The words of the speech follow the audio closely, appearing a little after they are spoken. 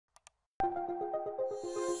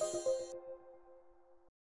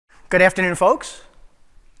Good afternoon, folks.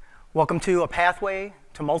 Welcome to A Pathway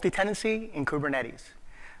to Multi-Tenancy in Kubernetes.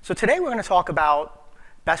 So today we're going to talk about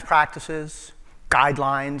best practices,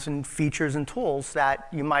 guidelines, and features and tools that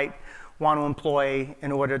you might want to employ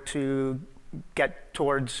in order to get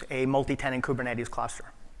towards a multi-tenant Kubernetes cluster.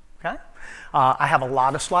 Okay? I have a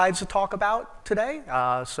lot of slides to talk about today,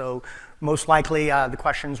 so most likely the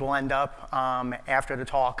questions will end up after the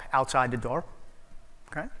talk outside the door.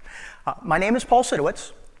 Okay? My name is Paul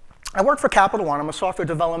Sidowitz. I work for Capital One. I'm a software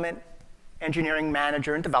development engineering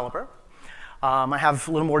manager and developer. I have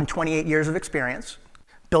a little more than 28 years of experience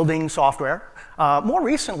building software. More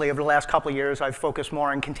recently, over the last couple of years, I've focused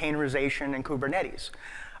more on containerization and Kubernetes.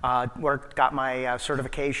 Got my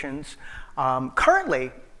certifications.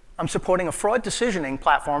 Currently, I'm supporting a fraud decisioning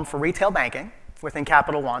platform for retail banking within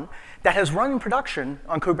Capital One that has run in production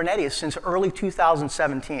on Kubernetes since early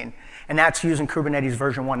 2017, and that's using Kubernetes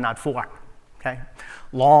version 1, not 4. Okay?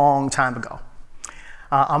 Long time ago.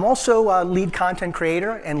 I'm also a lead content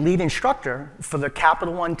creator and lead instructor for the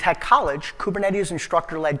Capital One Tech College Kubernetes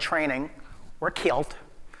Instructor-Led Training, or KILT,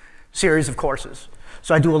 series of courses.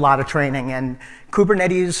 So I do a lot of training, and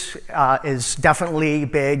Kubernetes is definitely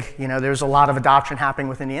big. You know, there's a lot of adoption happening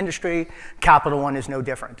within the industry. Capital One is no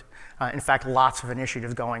different. In fact, lots of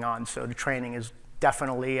initiatives going on, so the training is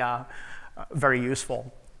definitely very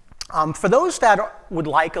useful. For those that would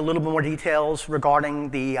like a little bit more details regarding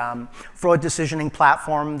the fraud decisioning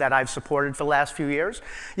platform that I've supported for the last few years,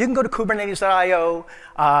 you can go to kubernetes.io,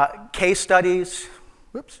 case studies.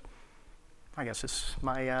 Whoops. I guess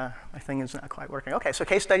my thing is not quite working. OK, so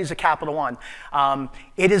case studies at Capital One.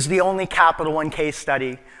 It is the only Capital One case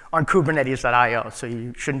study on kubernetes.io, so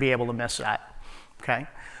you shouldn't be able to miss that. OK,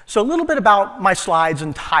 so a little bit about my slides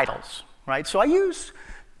and titles. Right? So I use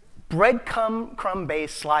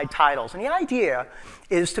breadcrumb-based slide titles. And the idea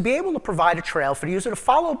is to be able to provide a trail for the user to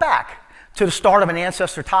follow back to the start of an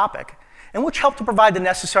ancestor topic, and which help to provide the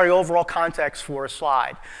necessary overall context for a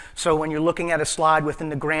slide. So when you're looking at a slide within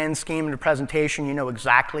the grand scheme of the presentation, you know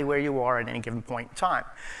exactly where you are at any given point in time.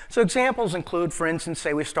 So examples include, for instance,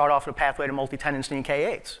 say we start off with a pathway to multi-tenancy in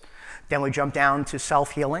K8s. Then we jump down to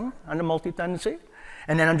self-healing under multi-tenancy.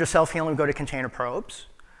 And then under self-healing, we go to container probes.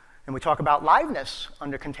 And we talk about liveness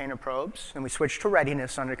under container probes, and we switch to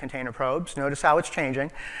readiness under container probes. Notice how it's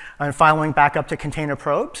changing. And following back up to container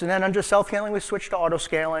probes. And then under self-healing, we switch to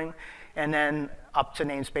autoscaling, and then up to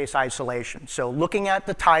namespace isolation. So looking at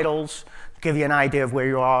the titles give you an idea of where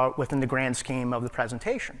you are within the grand scheme of the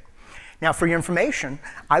presentation. Now, for your information,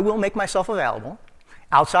 I will make myself available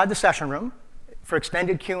outside the session room for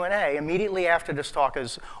extended Q&A immediately after this talk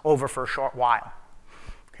is over for a short while.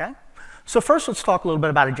 Okay? So first, let's talk a little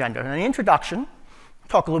bit about agenda. In the introduction,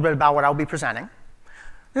 talk a little bit about what I'll be presenting. And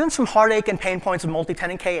then some heartache and pain points of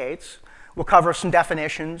multi-tenant K8s. We'll cover some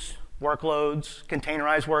definitions, workloads,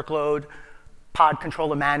 containerized workload, pod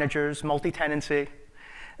controller managers, multi-tenancy, and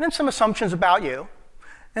then some assumptions about you.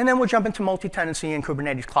 And then we'll jump into multi-tenancy and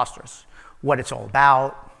Kubernetes clusters, what it's all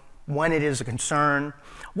about, when it is a concern,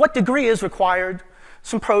 what degree is required,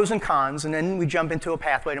 some pros and cons, and then we jump into a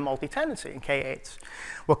pathway to multi-tenancy in K8s.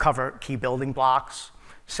 We'll cover key building blocks,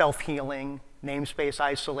 self-healing, namespace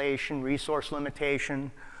isolation, resource limitation,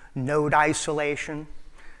 node isolation,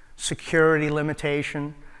 security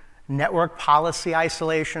limitation, network policy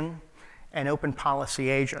isolation, and open policy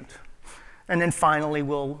agent. And then finally,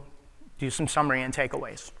 we'll do some summary and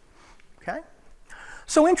takeaways. Okay?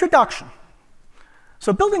 So introduction.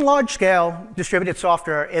 So building large-scale distributed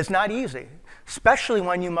software is not easy, especially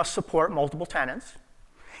when you must support multiple tenants,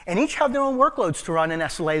 and each have their own workloads to run and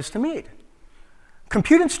SLAs to meet.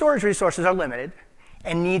 Compute and storage resources are limited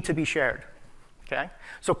and need to be shared. Okay?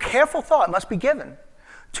 So careful thought must be given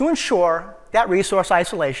to ensure that resource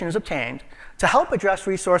isolation is obtained to help address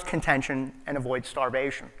resource contention and avoid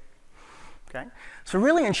starvation. Okay? So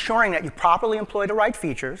really ensuring that you properly employ the right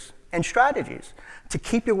features and strategies to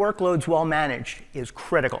keep your workloads well managed is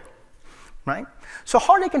critical. Right? So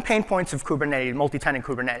heartache and pain points of Kubernetes, multi-tenant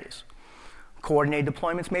Kubernetes. Coordinated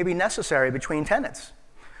deployments may be necessary between tenants.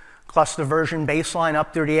 Cluster version baseline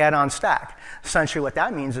up through the add-on stack. Essentially what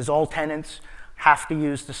that means is all tenants have to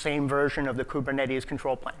use the same version of the Kubernetes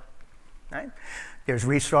control plane. Right? There's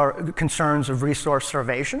concerns of resource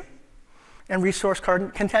starvation and resource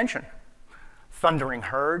contention. Thundering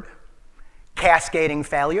herd, cascading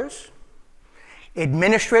failures,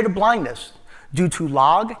 administrative blindness due to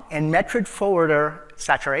log and metric forwarder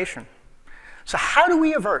saturation. So how do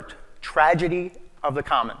we avert tragedy of the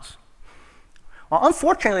commons? Well,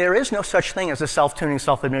 unfortunately, there is no such thing as a self-tuning,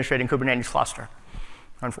 self-administrating Kubernetes cluster,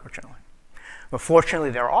 unfortunately. But fortunately,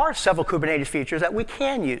 there are several Kubernetes features that we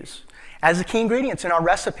can use as the key ingredients in our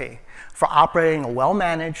recipe for operating a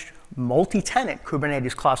well-managed, multi-tenant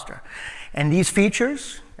Kubernetes cluster. And these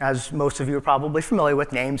features, as most of you are probably familiar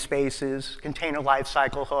with, namespaces, container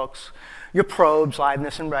lifecycle hooks, your probes,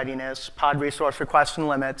 liveness and readiness, pod resource requests and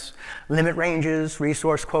limits, limit ranges,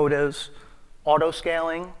 resource quotas,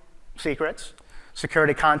 auto-scaling, secrets,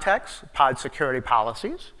 security context, pod security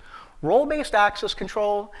policies, role-based access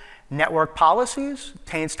control, network policies,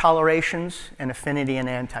 Taints, Tolerations, and Affinity and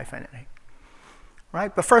anti-affinity.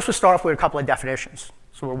 Right? But first, we'll start off with a couple of definitions,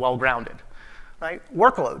 so we're well-grounded. Right?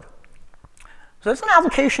 Workload. So it's an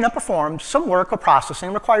application that performs some work or processing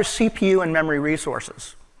and requires CPU and memory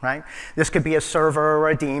resources. Right? This could be a server or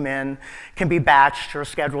a daemon, can be batched or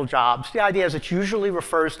scheduled jobs. The idea is it usually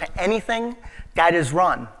refers to anything that is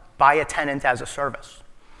run by a tenant as a service.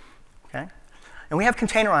 Okay? And we have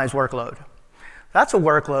containerized workload. That's a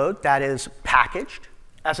workload that is packaged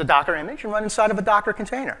as a Docker image and run inside of a Docker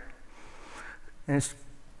container. And it's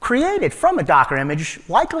created from a Docker image,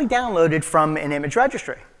 likely downloaded from an image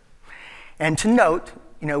registry. And to note,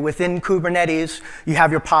 within Kubernetes, you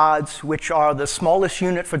have your pods, which are the smallest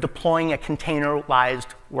unit for deploying a containerized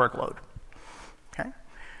workload. Okay?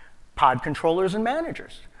 Pod controllers and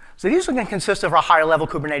managers. So these are going to consist of our higher-level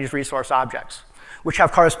Kubernetes resource objects, which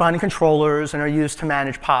have corresponding controllers and are used to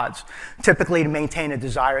manage pods, typically to maintain a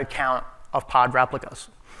desired count of pod replicas.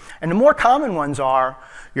 And the more common ones are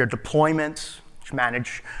your deployments, which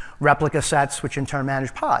manage replica sets, which in turn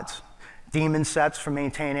manage pods, daemon sets for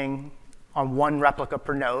maintaining on one replica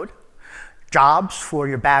per node, jobs for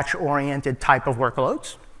your batch-oriented type of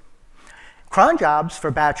workloads, cron jobs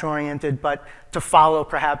for batch-oriented, but to follow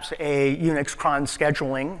perhaps a Unix cron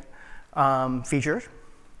scheduling feature,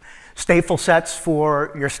 stateful sets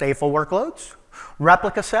for your stateful workloads,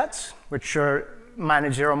 replica sets, which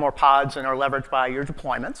manage 0 or more pods and are leveraged by your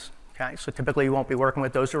deployments. Okay? So typically you won't be working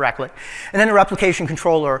with those directly. And then the replication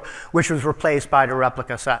controller, which was replaced by the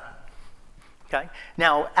replica set. Okay?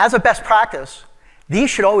 Now, as a best practice, these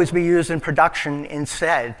should always be used in production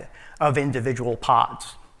instead of individual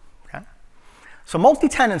pods. Okay? So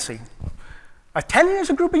multi-tenancy. A tenant is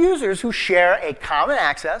a group of users who share a common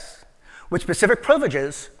access with specific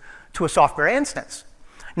privileges to a software instance.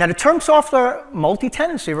 Now, the term software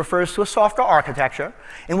multi-tenancy refers to a software architecture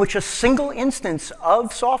in which a single instance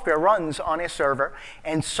of software runs on a server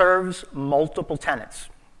and serves multiple tenants.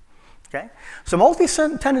 Okay? So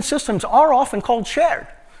multi-tenant systems are often called shared,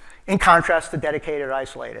 in contrast to dedicated or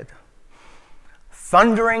isolated.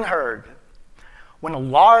 Thundering herd. When a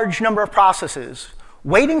large number of processes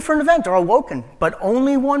waiting for an event are awoken, but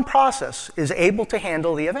only one process is able to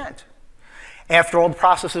handle the event. After all the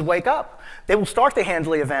processes wake up, they will start to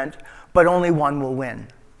handle the event, but only one will win.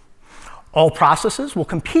 All processes will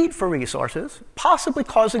compete for resources, possibly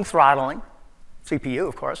causing throttling, CPU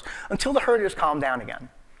of course, until the herd is calmed down again.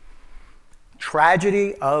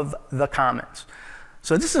 Tragedy of the commons.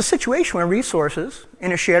 So this is a situation where resources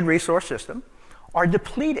in a shared resource system are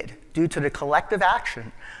depleted due to the collective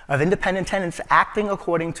action of independent tenants acting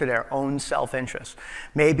according to their own self-interest.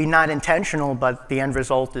 Maybe not intentional, but the end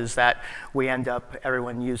result is that we end up,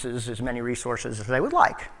 everyone uses as many resources as they would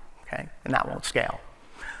like, okay? And that won't scale.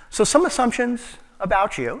 So some assumptions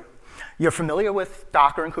about you. You're familiar with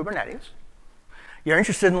Docker and Kubernetes. You're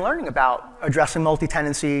interested in learning about addressing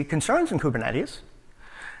multi-tenancy concerns in Kubernetes.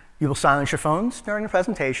 You will silence your phones during the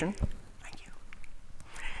presentation. Thank you.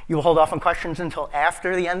 You will hold off on questions until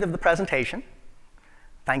after the end of the presentation.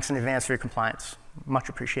 Thanks in advance for your compliance. Much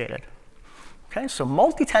appreciated. Okay, so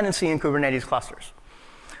multi-tenancy in Kubernetes clusters.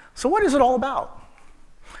 So what is it all about?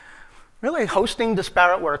 Really hosting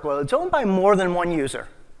disparate workloads owned by more than one user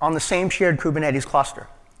on the same shared Kubernetes cluster.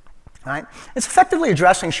 Right? It's effectively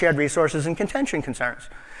addressing shared resources and contention concerns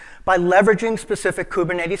by leveraging specific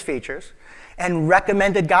Kubernetes features and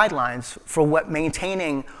recommended guidelines for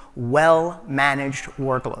maintaining well-managed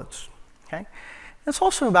workloads. Okay? It's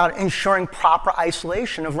also about ensuring proper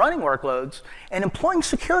isolation of running workloads and employing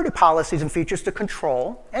security policies and features to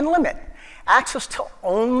control and limit access to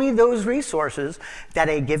only those resources that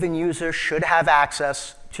a given user should have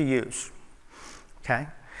access to use. Okay?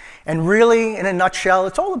 And really, in a nutshell,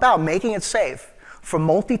 it's all about making it safe for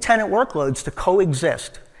multi-tenant workloads to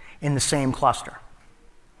coexist in the same cluster.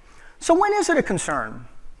 So when is it a concern?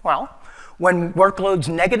 Well, when workloads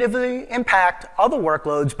negatively impact other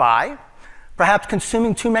workloads by perhaps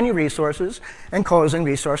consuming too many resources and causing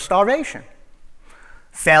resource starvation.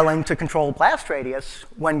 Failing to control blast radius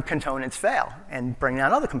when components fail and bring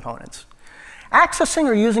down other components. Accessing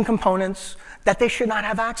or using components that they should not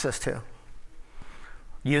have access to.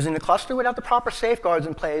 using the cluster without the proper safeguards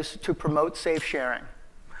in place to promote safe sharing.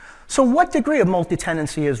 So what degree of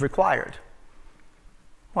multi-tenancy is required?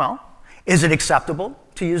 Well, is it acceptable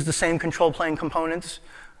to use the same control plane components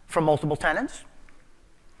for multiple tenants?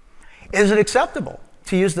 Is it acceptable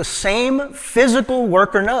to use the same physical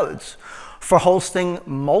worker nodes for hosting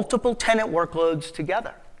multiple tenant workloads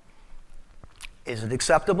together? Is it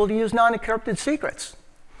acceptable to use non-encrypted secrets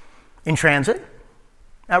in transit,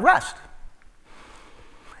 at rest?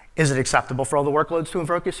 Is it acceptable for all the workloads to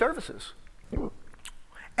invoke your services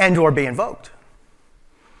and or be invoked?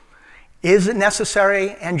 Is it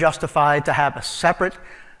necessary and justified to have a separate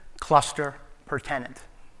cluster per tenant?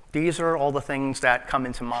 These are all the things that come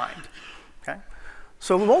into mind. Okay?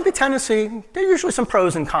 So with multi-tenancy, there are usually some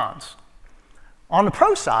pros and cons. On the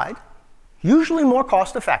pro side, usually more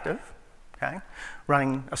cost-effective, okay,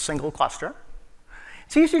 running a single cluster.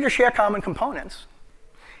 It's easier to share common components,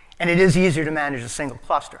 and it is easier to manage a single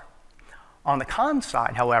cluster. On the con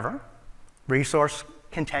side, however, resource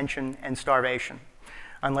contention and starvation,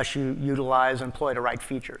 unless you utilize and employ the right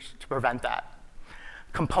features to prevent that.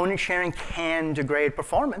 Component sharing can degrade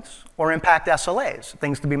performance or impact SLAs,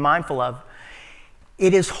 things to be mindful of.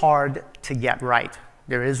 It is hard to get right.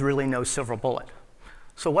 There is really no silver bullet.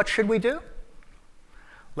 So what should we do?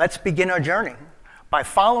 Let's begin our journey by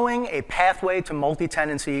following a pathway to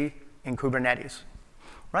multi-tenancy in Kubernetes.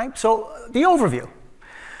 Right? So the overview.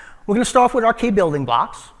 We're going to start with our key building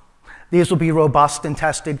blocks. These will be robust and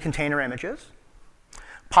tested container images,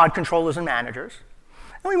 pod controllers and managers.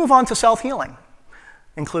 And we move on to self-healing,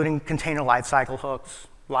 including container lifecycle hooks,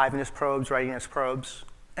 liveness probes, readiness probes,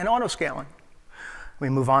 and autoscaling. We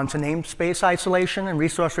move on to namespace isolation and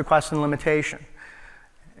resource request and limitation.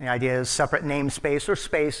 The idea is separate namespace or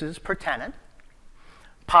spaces per tenant.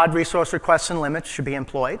 Pod resource requests and limits should be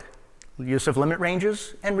employed. Use of limit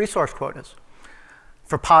ranges and resource quotas.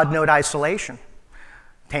 For pod node isolation,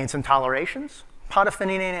 taints and tolerations, pod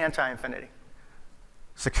affinity and anti-affinity.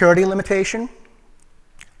 Security limitation,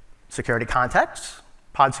 security contexts,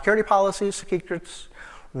 pod security policies, secrets,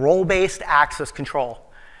 role-based access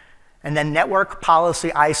control, and then network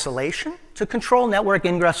policy isolation to control network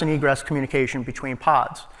ingress and egress communication between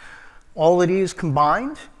pods. All of these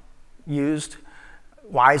combined, used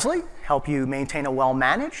wisely, help you maintain a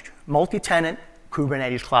well-managed, multi-tenant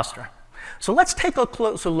Kubernetes cluster. So let's take a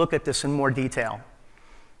closer look at this in more detail.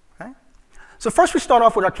 Okay? So first we start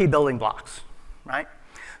off with our key building blocks. Right?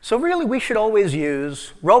 So really we should always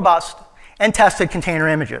use robust and tested container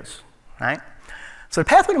images. Right? So the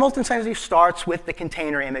pathway to multi-tenancy starts with the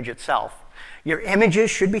container image itself. Your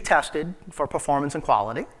images should be tested for performance and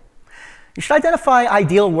quality. You should identify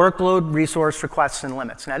ideal workload, resource, requests, and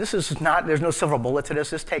limits. Now, this is not, there's no silver bullet to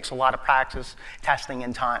this. This takes a lot of practice, testing,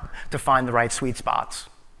 and time to find the right sweet spots.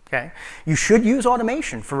 Okay? You should use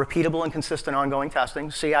automation for repeatable and consistent ongoing testing.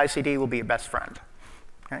 CI/CD will be your best friend.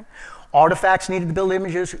 Okay? Artifacts needed to build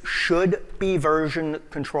images should be version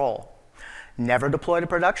control. Never deploy to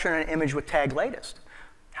production an image with tag latest.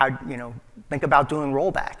 Think about doing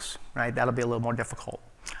rollbacks, right? That'll be a little more difficult.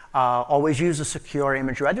 Always use a secure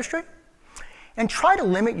image registry. And try to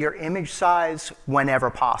limit your image size whenever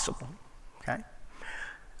possible. Okay?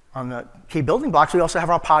 On the key building blocks, we also have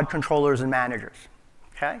our pod controllers and managers.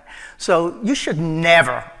 Okay? So you should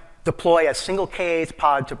never deploy a single K8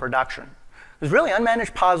 pod to production. Because really,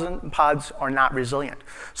 unmanaged pods are not resilient.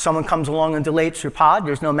 Someone comes along and deletes your pod,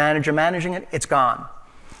 there's no manager managing it, it's gone.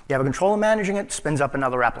 You have a controller managing it, spins up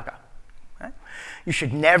another replica. Okay? You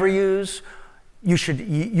should never use You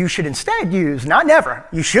should instead use, not never,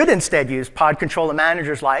 you should instead use pod controller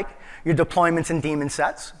managers like your deployments and daemon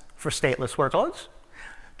sets for stateless workloads,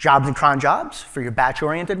 jobs and cron jobs for your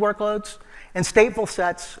batch-oriented workloads, and stateful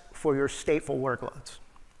sets for your stateful workloads.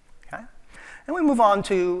 Okay? And we move on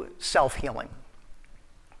to self-healing.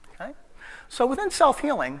 Okay? So within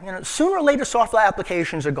self-healing, sooner or later software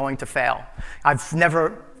applications are going to fail. I've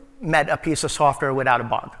never met a piece of software without a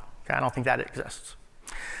bug. Okay? I don't think that exists.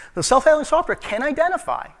 The self-healing software can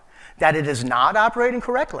identify that it is not operating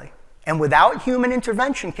correctly, and without human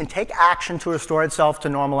intervention can take action to restore itself to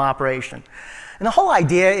normal operation. And the whole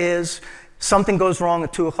idea is something goes wrong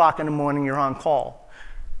at 2 o'clock in the morning, you're on call.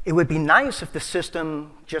 It would be nice if the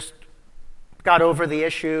system just got over the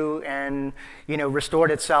issue and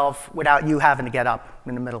restored itself without you having to get up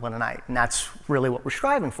in the middle of the night. And that's really what we're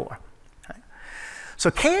striving for. Okay?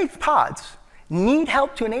 So K8 pods need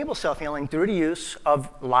help to enable self-healing through the use of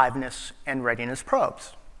liveness and readiness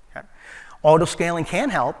probes. Okay? Autoscaling can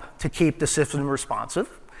help to keep the system responsive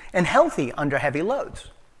and healthy under heavy loads.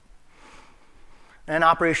 And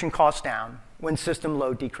operation costs down when system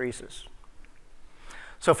load decreases.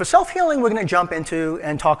 So for self-healing, we're going to jump into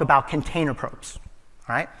and talk about container probes.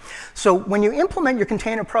 All right? So when you implement your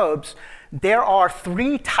container probes, there are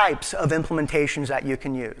 3 types of implementations that you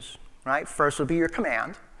can use. Right? First would be your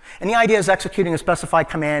command. And the idea is executing a specified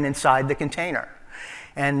command inside the container.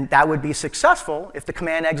 And that would be successful if the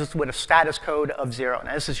command exits with a status code of 0.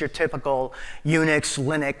 Now, this is your typical Unix,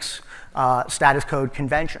 Linux status code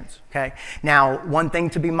conventions. Okay? Now, one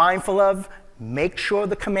thing to be mindful of, make sure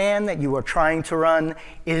the command that you are trying to run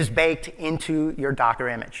is baked into your Docker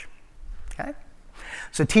image. Okay?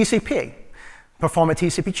 So TCP, perform a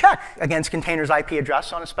TCP check against container's IP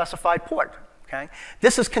address on a specified port. Okay?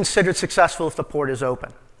 This is considered successful if the port is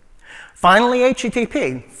open. Finally,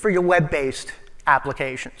 HTTP for your web-based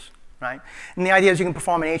applications. Right? And the idea is you can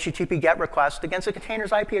perform an HTTP GET request against a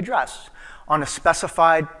container's IP address on a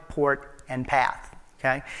specified port and path.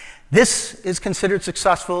 Okay? This is considered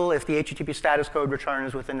successful if the HTTP status code return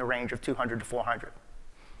is within the range of 200 to 400,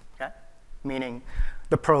 okay? Meaning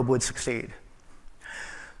the probe would succeed.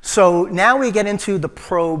 So now we get into the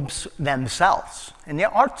probes themselves. And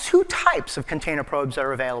there are 2 types of container probes that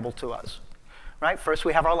are available to us. Right? First,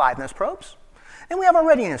 we have our liveness probes, and we have our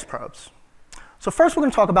readiness probes. So first, we're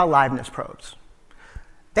going to talk about liveness probes.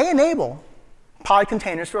 They enable pod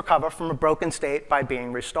containers to recover from a broken state by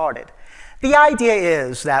being restarted. The idea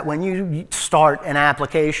is that when you start an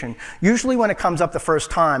application, usually when it comes up the first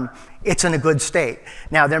time, it's in a good state.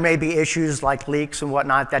 Now, there may be issues like leaks and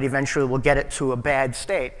whatnot that eventually will get it to a bad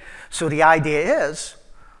state. So the idea is,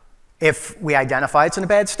 if we identify it's in a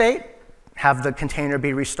bad state, have the container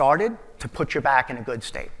be restarted to put you back in a good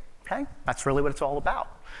state. Okay? That's really what it's all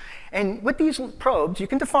about. And with these probes, you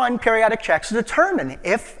can define periodic checks to determine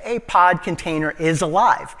if a pod container is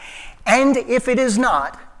alive. And if it is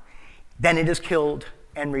not, then it is killed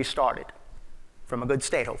and restarted from a good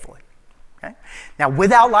state, hopefully. Okay? Now,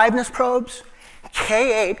 without liveness probes,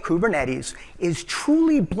 K8 Kubernetes is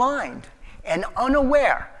truly blind and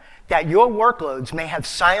unaware that your workloads may have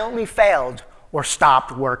silently failed or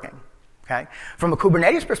stopped working. Okay? From a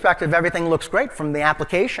Kubernetes perspective, everything looks great. From the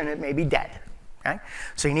application, it may be dead. Okay?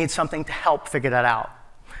 So you need something to help figure that out.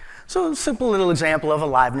 So a simple little example of a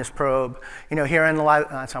liveness probe. You know, here in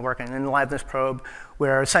the it's not working. In the liveness probe,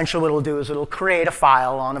 where essentially what it'll do is it'll create a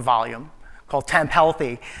file on a volume called temp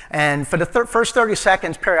healthy, and for the first 30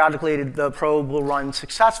 seconds, periodically the probe will run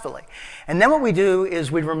successfully. And then what we do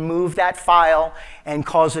is we remove that file and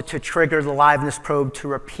cause it to trigger the liveness probe to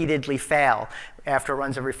repeatedly fail after it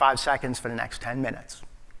runs every 5 seconds for the next 10 minutes.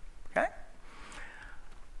 Okay?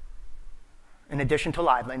 In addition to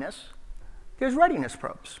liveliness, there's readiness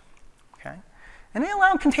probes. Okay? And they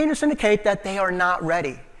allow containers to indicate that they are not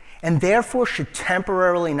ready and therefore should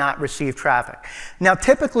temporarily not receive traffic. Now,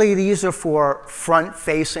 typically, these are for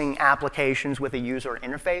front-facing applications with a user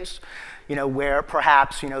interface, you know, where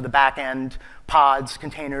perhaps, you know, the back-end pods,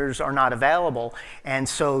 containers are not available. And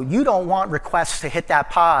so you don't want requests to hit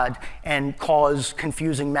that pod and cause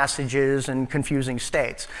confusing messages and confusing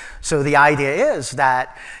states. So the idea is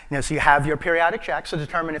that, you know, so you have your periodic checks to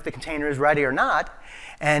determine if the container is ready or not.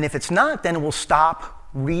 And if it's not, then it will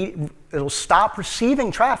it'll stop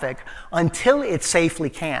receiving traffic until it safely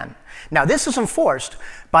can. Now, this is enforced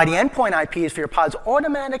by the endpoint IPs for your pods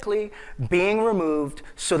automatically being removed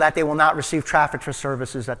so that they will not receive traffic for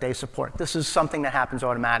services that they support. This is something that happens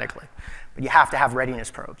automatically, but you have to have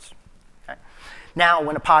readiness probes. Okay? Now,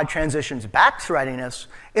 when a pod transitions back to readiness,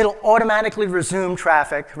 it'll automatically resume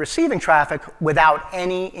traffic, receiving traffic without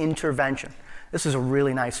any intervention. This is a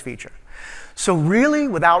really nice feature. So really,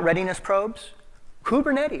 without readiness probes,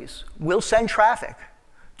 Kubernetes will send traffic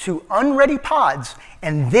to unready pods,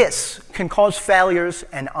 and this can cause failures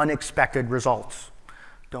and unexpected results.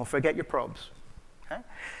 Don't forget your probes. Okay?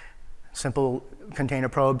 Simple container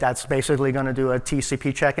probe, that's basically going to do a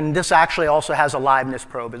TCP check, and this actually also has a liveness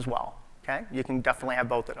probe as well. Okay? You can definitely have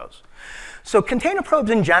both of those. So container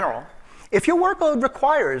probes in general, if your workload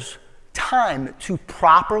requires time to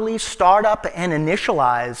properly start up and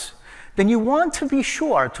initialize, then you want to be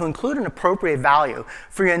sure to include an appropriate value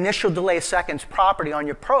for your initial delay seconds property on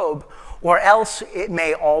your probe, or else it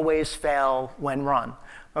may always fail when run.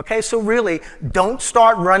 Okay, so really, don't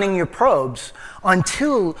start running your probes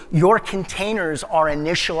until your containers are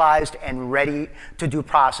initialized and ready to do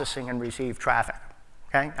processing and receive traffic.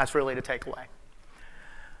 Okay, that's really the takeaway.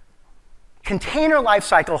 Container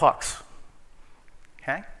lifecycle hooks.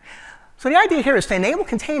 Okay, so the idea here is to enable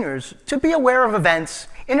containers to be aware of events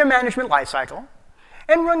in their management lifecycle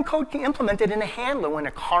and run code implemented in a handler when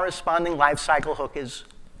a corresponding lifecycle hook is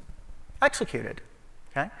executed.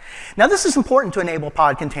 Okay? Now, this is important to enable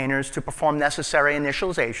pod containers to perform necessary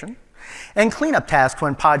initialization and cleanup tasks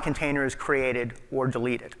when pod container is created or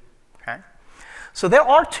deleted. Okay? So there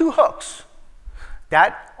are two hooks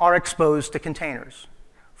that are exposed to containers.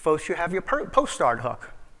 First, you have your post start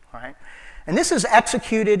hook. Right? And this is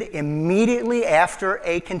executed immediately after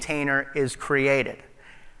a container is created.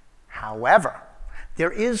 However,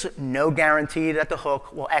 there is no guarantee that the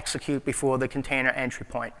hook will execute before the container entry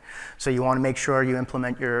point. So you want to make sure you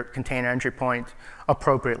implement your container entry point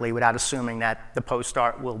appropriately without assuming that the post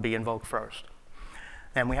start will be invoked first.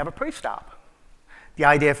 Then we have a pre-stop. The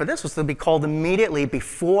idea for this was to be called immediately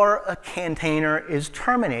before a container is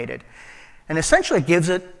terminated. And essentially it gives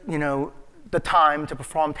it, the time to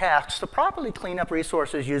perform tasks to properly clean up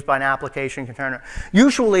resources used by an application container.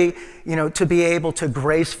 Usually, to be able to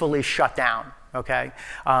gracefully shut down, okay?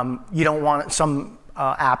 You don't want some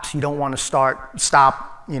apps, you don't want to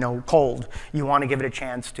stop, cold. You want to give it a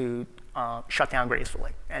chance to shut down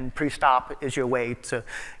gracefully. And pre-stop is your way to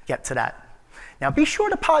get to that. Now, be sure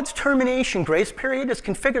the pod's termination grace period is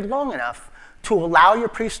configured long enough to allow your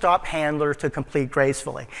pre-stop handler to complete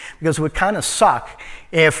gracefully. Because it would kind of suck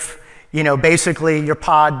if basically your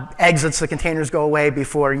pod exits, the containers go away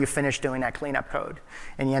before you finish doing that cleanup code.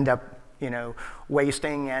 And you end up,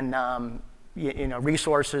 wasting and,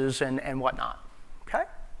 resources and whatnot, okay?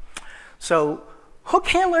 So hook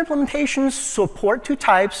handler implementations support two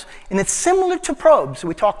types, and it's similar to probes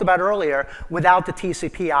we talked about earlier without the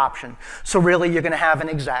TCP option. So really, you're going to have an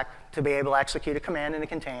exec to be able to execute a command in a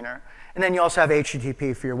container, and then you also have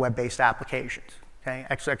HTTP for your web-based applications, okay?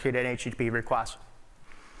 Execute an HTTP request.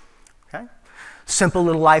 Okay? Simple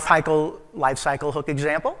little lifecycle hook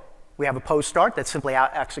example. We have a post start that simply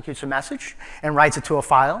executes a message and writes it to a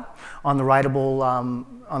file on the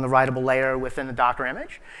writable layer within the Docker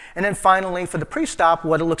image. And then finally, for the pre-stop,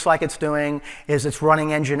 what it looks like it's doing is it's running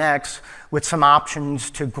Nginx with some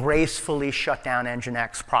options to gracefully shut down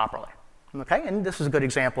Nginx properly. Okay? And this is a good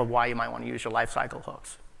example of why you might want to use your lifecycle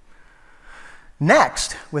hooks.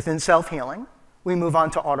 Next, within self-healing, we move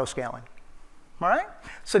on to autoscaling. All right?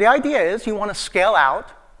 So the idea is you want to scale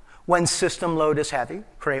out when system load is heavy,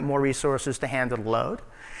 create more resources to handle the load,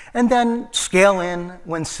 and then scale in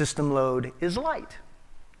when system load is light.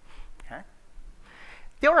 Okay?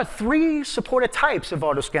 There are three supported types of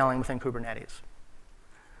autoscaling within Kubernetes.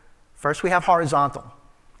 First, we have horizontal.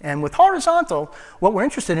 And with horizontal, what we're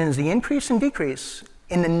interested in is the increase and decrease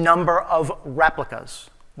in the number of replicas.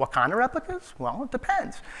 What kind of replicas? Well, it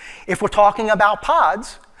depends. If we're talking about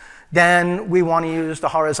pods, then we want to use the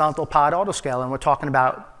horizontal pod autoscaler, and we're talking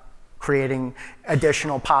about creating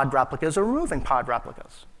additional pod replicas or removing pod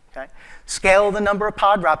replicas. Okay? Scale the number of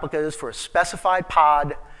pod replicas for a specified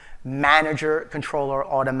pod manager controller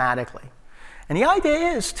automatically. And the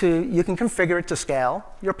idea is you can configure it to scale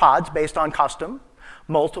your pods based on custom,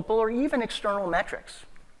 multiple, or even external metrics.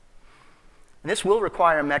 And this will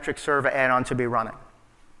require a metric server add-on to be running.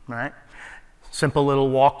 All right? Simple little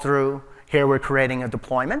walkthrough. Here we're creating a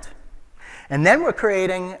deployment. And then we're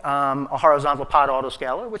creating a horizontal pod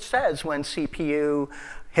autoscaler, which says when CPU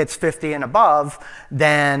hits 50 and above,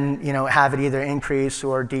 then have it either increase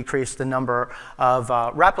or decrease the number of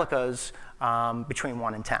replicas between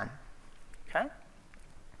 1 and 10. Okay?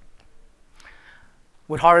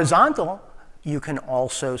 With horizontal, you can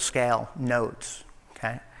also scale nodes.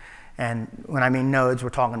 Okay? And when I mean nodes, we're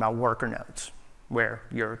talking about worker nodes, where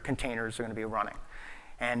your containers are going to be running.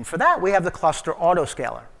 And for that, we have the cluster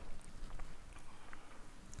autoscaler.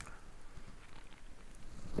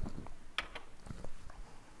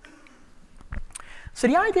 So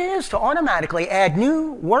the idea is to automatically add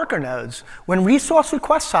new worker nodes when resource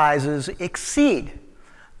request sizes exceed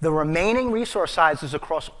the remaining resource sizes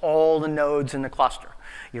across all the nodes in the cluster.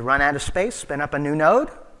 You run out of space, spin up a new node.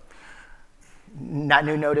 That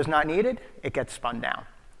new node is not needed. It gets spun down.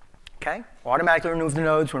 Okay? Automatically remove the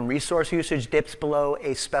nodes when resource usage dips below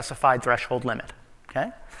a specified threshold limit. Okay?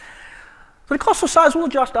 So the cluster size will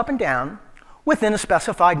adjust up and down within a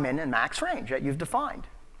specified min and max range that you've defined.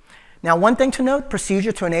 Now, one thing to note,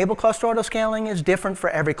 procedure to enable cluster autoscaling is different for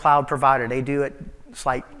every cloud provider. They do it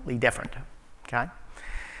slightly different, okay?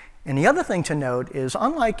 And the other thing to note is,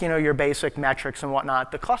 unlike your basic metrics and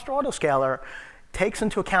whatnot, the cluster autoscaler takes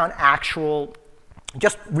into account actual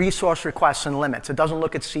just resource requests and limits. It doesn't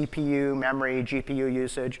look at CPU, memory, GPU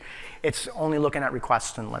usage. It's only looking at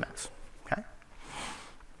requests and limits, okay?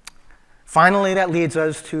 Finally, that leads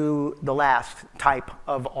us to the last type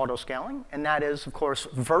of autoscaling, and that is, of course,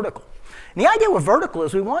 vertical. And the idea with vertical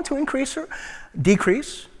is we want to increase or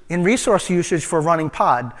decrease in resource usage for running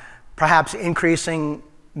pod, perhaps increasing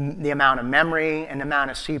the amount of memory and the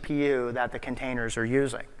amount of CPU that the containers are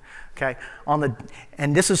using. Okay?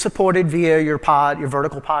 And this is supported via your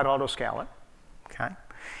vertical pod autoscaler. Okay?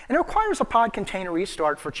 And it requires a pod container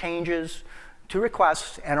restart for changes to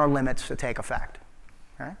requests and our limits to take effect.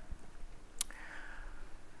 Okay?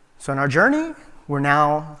 So in our journey, we're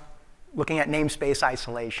now looking at namespace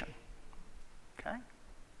isolation. Okay?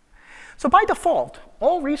 So by default,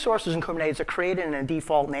 all resources in Kubernetes are created in a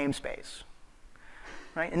default namespace.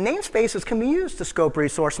 Right? And namespaces can be used to scope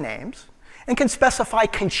resource names and can specify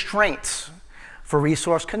constraints for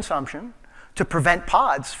resource consumption to prevent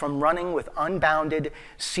pods from running with unbounded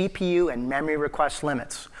CPU and memory request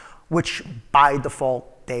limits, which by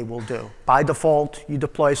default they will do. By default, you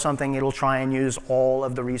deploy something, it'll try and use all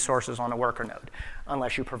of the resources on a worker node,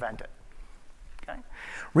 unless you prevent it. Okay?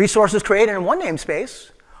 Resources created in one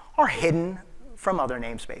namespace are hidden from other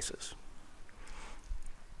namespaces.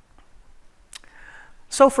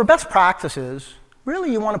 So for best practices,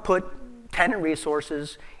 really you want to put tenant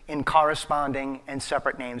resources in corresponding and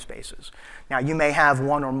separate namespaces. Now, you may have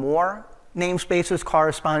one or more namespaces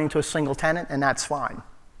corresponding to a single tenant, and that's fine.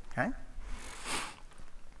 Okay?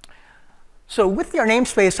 So with your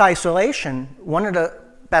namespace isolation, one of the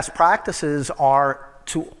best practices are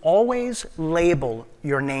to always label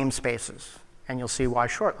your namespaces, and you'll see why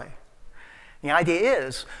shortly. The idea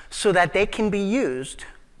is so that they can be used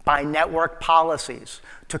by network policies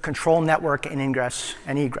to control network and ingress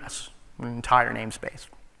and egress, an entire namespace.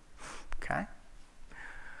 Okay?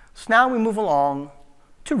 So now we move along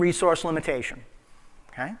to resource limitation.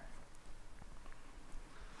 Okay?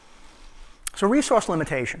 So resource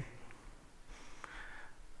limitation.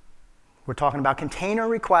 We're talking about container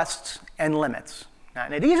requests and limits. Now,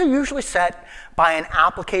 these are usually set by an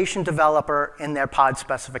application developer in their pod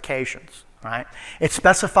specifications. Right? It's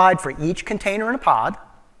specified for each container in a pod.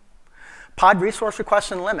 Pod resource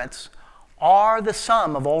requests and limits are the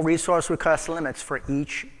sum of all resource request limits for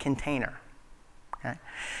each container. Okay?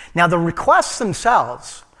 Now, the requests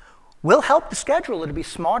themselves will help the scheduler to be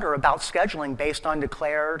smarter about scheduling based on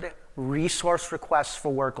declared resource requests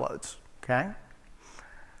for workloads. Okay?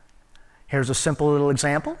 Here's a simple little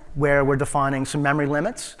example where we're defining some memory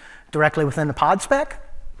limits directly within the pod spec.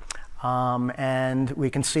 And we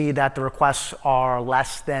can see that the requests are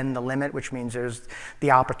less than the limit, which means there's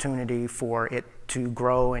the opportunity for it to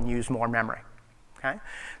grow and use more memory. Okay?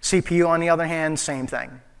 CPU, on the other hand, same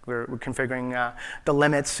thing. We're configuring the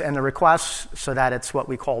limits and the requests so that it's what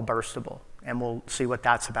we call burstable. And we'll see what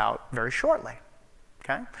that's about very shortly.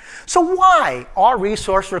 Okay? So why are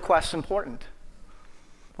resource requests important?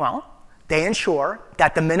 Well, they ensure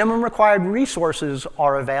that the minimum required resources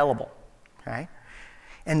are available. Okay?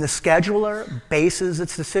 And the scheduler bases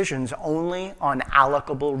its decisions only on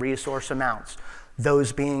allocable resource amounts,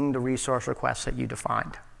 those being the resource requests that you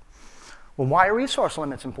defined. Well, why are resource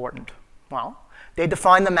limits important? Well, they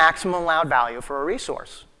define the maximum allowed value for a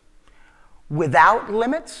resource. Without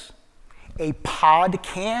limits, a pod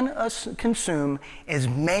can consume as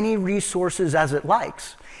many resources as it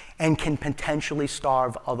likes and can potentially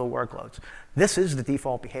starve other workloads. This is the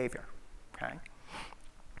default behavior. Okay?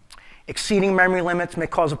 Exceeding memory limits may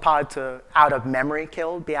cause a pod to be out of memory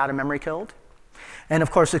killed. And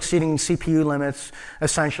of course, exceeding CPU limits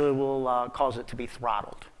essentially will cause it to be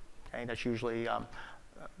throttled. Okay? That's usually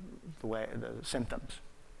the symptoms.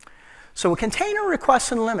 So with container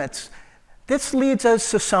requests and limits, this leads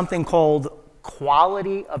us to something called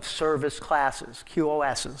quality of service classes,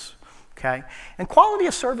 QoSs. Okay? And quality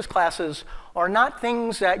of service classes are not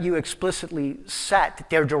things that you explicitly set.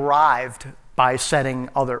 They're derived by setting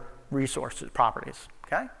other resources, properties.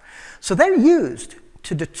 Okay? So they're used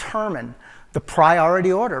to determine the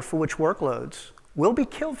priority order for which workloads will be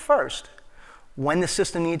killed first when the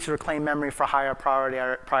system needs to reclaim memory for higher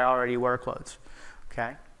priority workloads.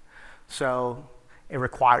 Okay? So it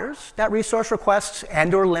requires that resource requests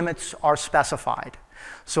and or limits are specified.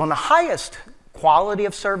 So in the highest quality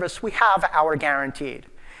of service, we have our guaranteed.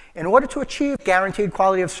 In order to achieve guaranteed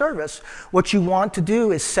quality of service, what you want to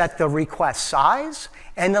do is set the request size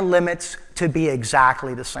and the limits to be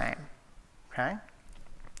exactly the same. Okay?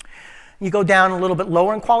 You go down a little bit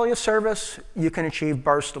lower in quality of service, you can achieve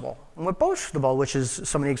burstable. And with burstable, which is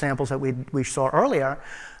some of the examples that we saw earlier,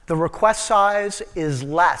 the request size is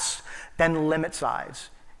less than the limit size,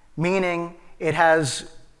 meaning it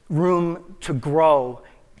has room to grow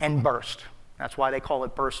and burst. That's why they call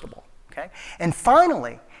it burstable. Okay? And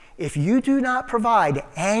finally, if you do not provide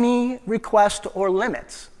any request or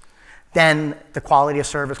limits, then the quality of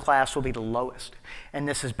service class will be the lowest. And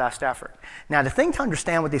this is best effort. Now, the thing to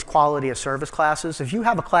understand with these quality of service classes, if you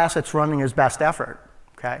have a class that's running as best effort,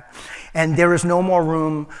 okay? And there is no more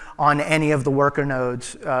room on any of the worker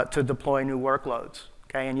nodes to deploy new workloads,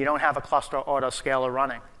 okay? And you don't have a cluster autoscaler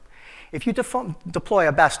running. If you deploy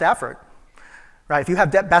a best effort, right, if you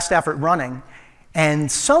have that best effort running,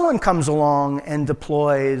 and someone comes along and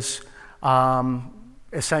deploys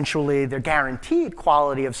essentially their guaranteed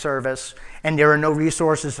quality of service, and there are no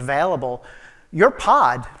resources available, your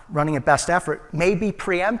pod running at best effort may be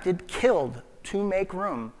preempted, killed to make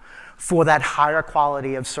room for that higher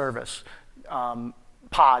quality of service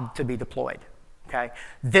pod to be deployed, okay?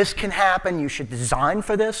 This can happen. You should design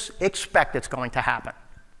for this. Expect it's going to happen,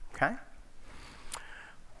 okay?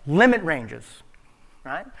 Limit ranges.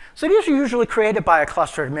 Right? So these are usually created by a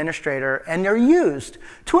cluster administrator, and they're used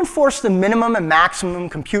to enforce the minimum and maximum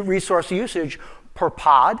compute resource usage per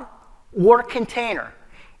pod or container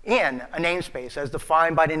in a namespace as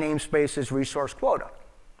defined by the namespace's resource quota.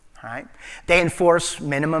 Right? They enforce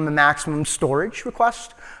minimum and maximum storage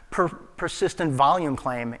requests per persistent volume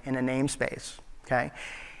claim in a namespace. Okay?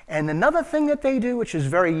 And another thing that they do, which is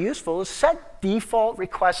very useful, is set default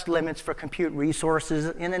request limits for compute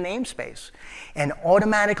resources in a namespace and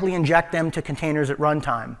automatically inject them to containers at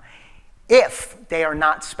runtime if they are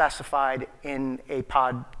not specified in a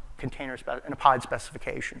pod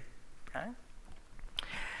specification. Okay?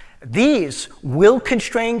 These will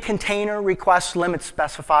constrain container request limits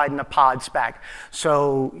specified in the pod spec.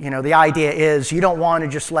 So, the idea is you don't want to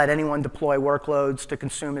just let anyone deploy workloads to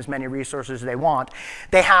consume as many resources as they want.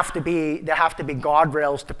 There have to be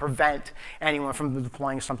guardrails to prevent anyone from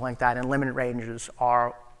deploying something like that, and limit ranges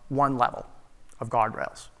are one level of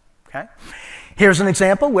guardrails. Okay? Here's an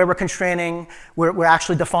example where we're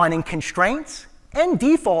actually defining constraints and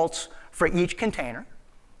defaults for each container.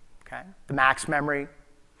 Okay? The max memory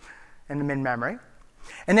and the min memory.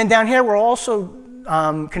 And then down here, we're also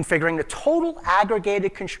configuring the total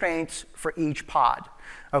aggregated constraints for each pod.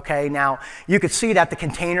 Okay, now you could see that the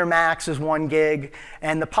container max is 1 gig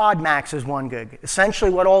and the pod max is 1 gig.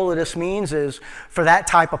 Essentially, what all of this means is for that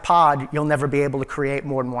type of pod, you'll never be able to create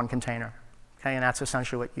more than one container. Okay, and that's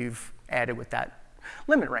essentially what you've added with that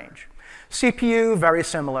limit range. CPU, very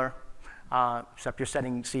similar, except you're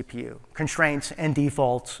setting CPU constraints and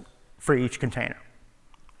defaults for each container.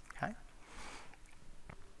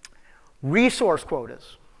 Resource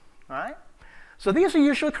quotas, all right? So these are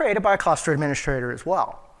usually created by a cluster administrator as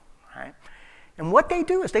well, right? And what they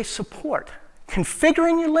do is they support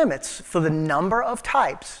configuring your limits for the number of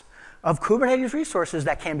types of Kubernetes resources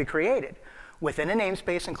that can be created within a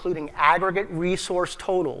namespace, including aggregate resource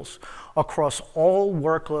totals across all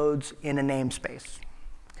workloads in a namespace,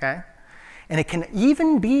 okay? And it can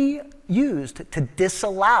even be used to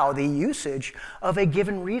disallow the usage of a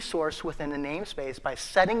given resource within a namespace by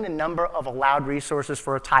setting the number of allowed resources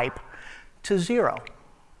for a type to 0.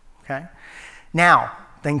 Okay? Now,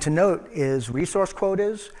 thing to note is resource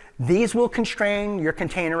quotas. These will constrain your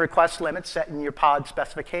container request limits set in your pod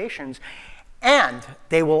specifications, and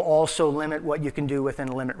they will also limit what you can do within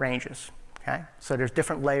limit ranges. Okay? So there's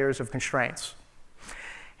different layers of constraints.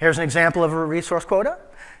 Here's an example of a resource quota.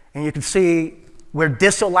 And you can see we're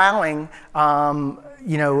disallowing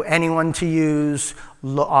anyone to use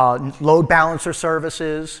load balancer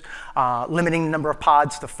services, limiting the number of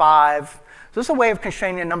pods to 5. So this is a way of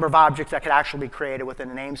constraining the number of objects that could actually be created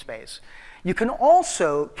within a namespace. You can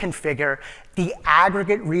also configure the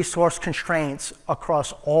aggregate resource constraints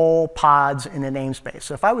across all pods in the namespace.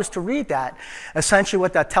 So if I was to read that, essentially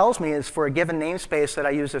what that tells me is for a given namespace that I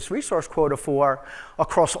use this resource quota for,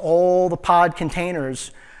 across all the pod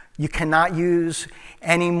containers, you cannot use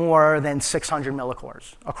any more than 600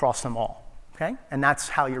 millicores across them all, okay? And that's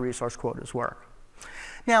how your resource quotas work.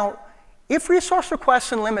 Now, if resource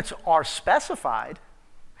requests and limits are specified,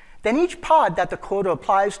 then each pod that the quota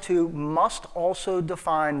applies to must also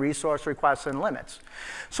define resource requests and limits.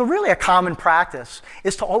 So really a common practice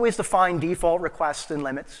is to always define default requests and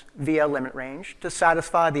limits via limit range to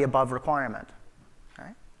satisfy the above requirement.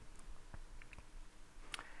 Okay?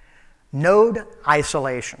 Node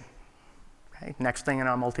isolation. Okay, next thing in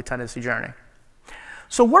our multi-tenancy journey.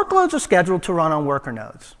 So workloads are scheduled to run on worker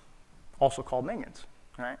nodes, also called minions.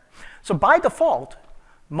 Right? So by default,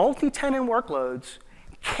 multi-tenant workloads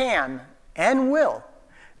can and will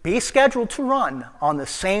be scheduled to run on the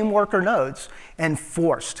same worker nodes and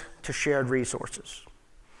forced to shared resources.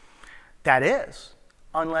 That is,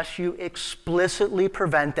 unless you explicitly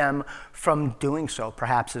prevent them from doing so,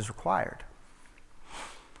 perhaps as required.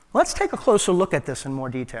 Let's take a closer look at this in more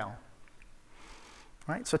detail.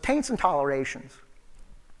 Right? So taints and tolerations.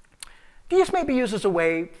 These may be used as a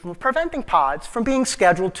way of preventing pods from being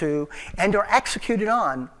scheduled to and or executed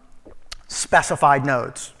on specified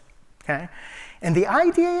nodes. Okay? And the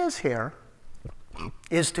idea is here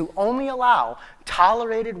is to only allow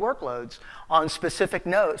tolerated workloads on specific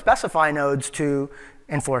nodes, specify nodes to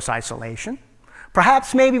enforce isolation.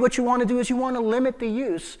 Perhaps maybe what you want to do is you want to limit the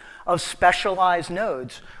use of specialized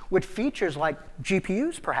nodes with features like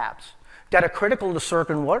GPUs, perhaps, that are critical to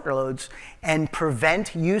certain workloads and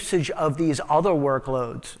prevent usage of these other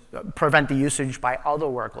workloads, prevent the usage by other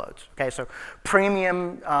workloads. Okay, so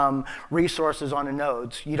premium resources on the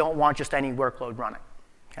nodes, you don't want just any workload running.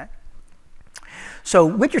 Okay? So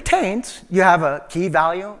with your taints, you have a key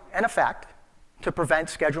value and effect to prevent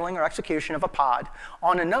scheduling or execution of a pod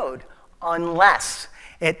on a node unless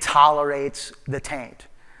it tolerates the taint.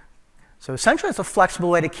 So essentially, it's a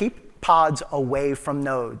flexible way to keep pods away from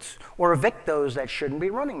nodes or evict those that shouldn't be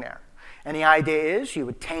running there. And the idea is you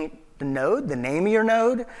would taint the node, the name of your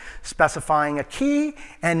node, specifying a key,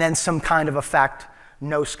 and then some kind of effect,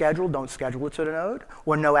 no schedule, don't schedule it to the node,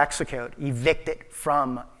 or no execute, evict it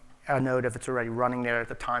from a node if it's already running there at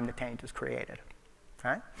the time the taint is created.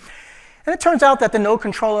 Okay? And it turns out that the node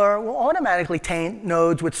controller will automatically taint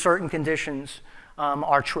nodes with certain conditions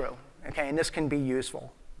are true. Okay? And this can be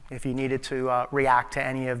useful if you needed to react to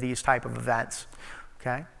any of these type of events.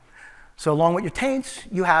 Okay? So along with your taints,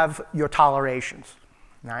 you have your tolerations.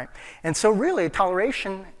 Right? And so really,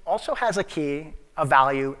 toleration also has a key, a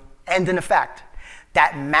value, and an effect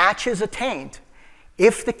that matches a taint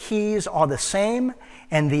if the keys are the same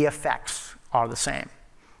and the effects are the same.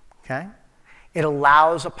 Okay? It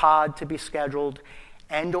allows a pod to be scheduled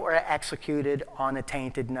and or executed on a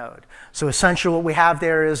tainted node. So essentially what we have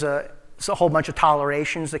there is a whole bunch of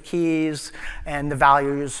tolerations. The keys and the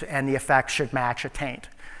values and the effects should match a taint.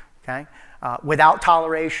 Okay? Without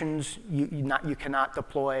tolerations, you cannot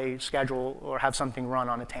deploy, schedule, or have something run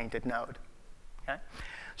on a tainted node. Okay?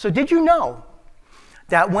 So did you know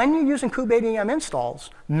that when you're using kubeadm installs,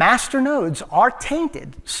 master nodes are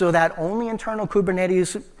tainted so that only internal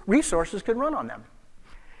Kubernetes resources could run on them?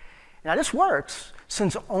 Now this works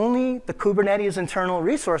since only the Kubernetes internal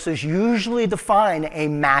resources usually define a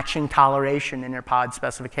matching toleration in their pod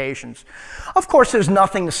specifications. Of course, there's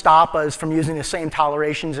nothing to stop us from using the same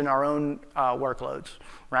tolerations in our own workloads,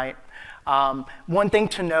 right? One thing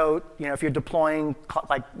to note, if you're deploying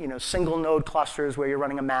single node clusters where you're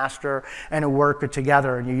running a master and a worker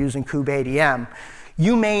together and you're using kubeadm,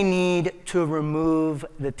 you may need to remove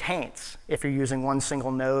the taints if you're using one single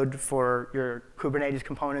node for your Kubernetes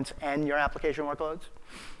components and your application workloads.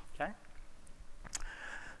 Okay?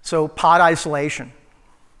 So pod isolation,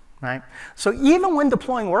 right? So even when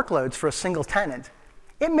deploying workloads for a single tenant,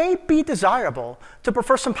 it may be desirable to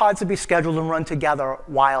prefer some pods to be scheduled and run together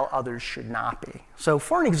while others should not be. So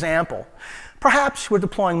for an example, perhaps we're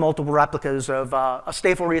deploying multiple replicas of a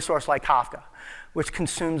stateful resource like Kafka, which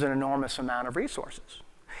consumes an enormous amount of resources.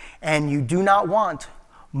 And you do not want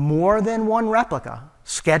more than one replica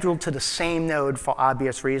scheduled to the same node for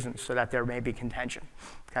obvious reasons so that there may be contention.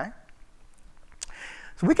 Okay?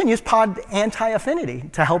 So we can use pod anti-affinity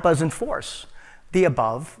to help us enforce the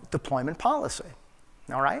above deployment policy.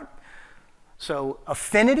 All right? So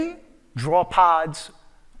affinity, draw pods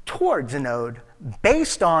towards a node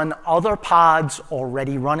based on other pods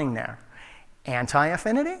already running there.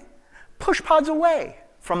 Anti-affinity, push pods away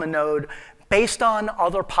from a node based on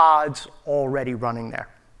other pods already running there.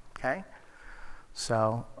 Okay?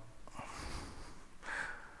 So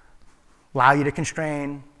allow you to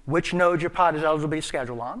constrain which node your pod is eligible to be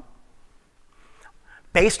scheduled on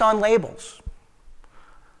based on labels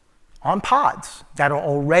on pods that are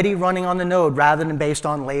already running on the node rather than based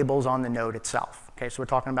on labels on the node itself. Okay, so we're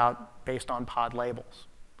talking about based on pod labels.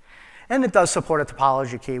 And it does support a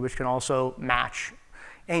topology key, which can also match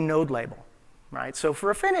a node label. Right? So for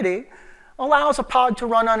affinity, allows a pod to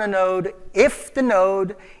run on a node if the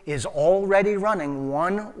node is already running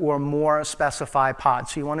one or more specified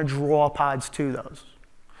pods. So you want to draw pods to those.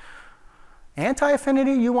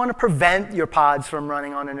 Anti-affinity, you want to prevent your pods from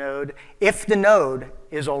running on a node if the node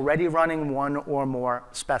is already running one or more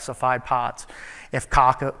specified pods. If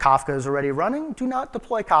Kafka is already running, do not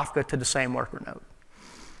deploy Kafka to the same worker node.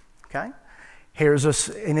 Okay? Here's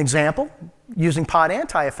an example using pod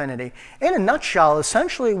anti-affinity. In a nutshell,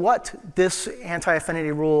 essentially what this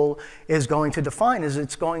anti-affinity rule is going to define is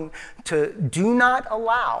it's going to do not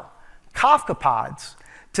allow Kafka pods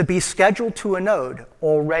to be scheduled to a node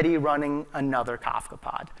already running another Kafka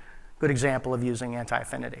pod. Good example of using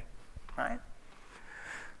anti-affinity. Right?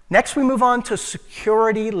 Next, we move on to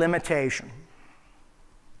security limitation.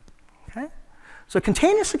 Okay? So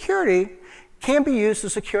container security can be used to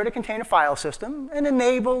secure the container file system and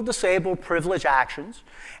enable, disable privilege actions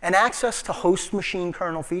and access to host machine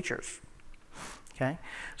kernel features. Okay?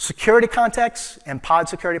 Security contexts and pod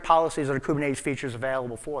security policies are the Kubernetes features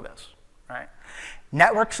available for this. Right?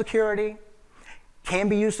 Network security can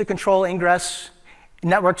be used to control ingress.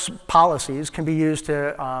 Networks policies can be used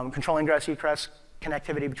to control ingress, egress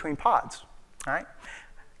connectivity between pods. Right?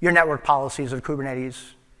 Your network policies are the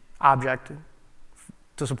Kubernetes object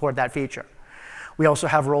to support that feature. We also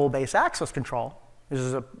have role-based access control. This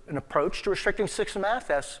is an approach to restricting system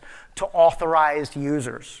access to authorized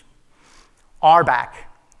users. RBAC,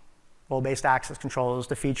 role-based access control, is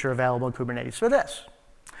the feature available in Kubernetes for this.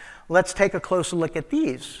 Let's take a closer look at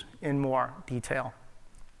these in more detail.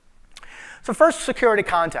 So first, security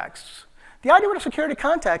contexts. The idea with a security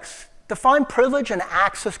context, define privilege and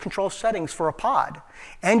access control settings for a pod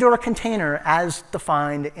and or a container as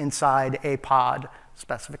defined inside a pod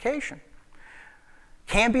specification.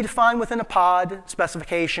 Can be defined within a pod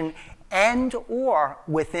specification and or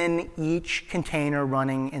within each container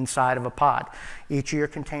running inside of a pod. Each of your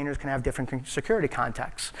containers can have different security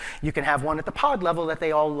contexts. You can have one at the pod level that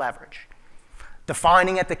they all leverage.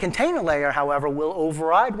 Defining at the container layer, however, will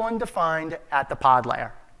override one defined at the pod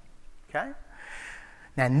layer. Okay?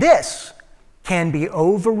 And this can be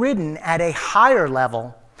overridden at a higher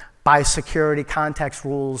level by security context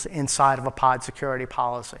rules inside of a pod security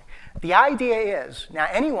policy. The idea is, now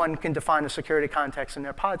anyone can define a security context in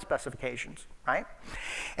their pod specifications, right?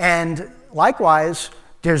 And likewise,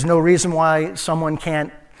 there's no reason why someone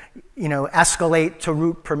can't, escalate to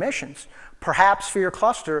root permissions. Perhaps for your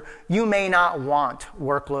cluster, you may not want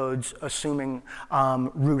workloads assuming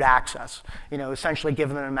root access, essentially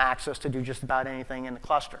giving them access to do just about anything in the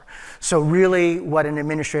cluster. So really what an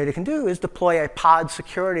administrator can do is deploy a pod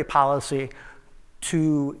security policy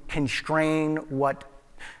to constrain what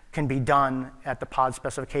can be done at the pod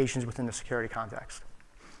specifications within the security context.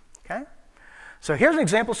 Okay? So here's an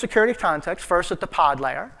example of security context, first at the pod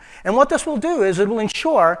layer. And what this will do is it will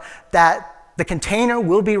ensure that the container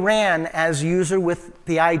will be ran as user with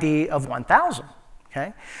the ID of 1000.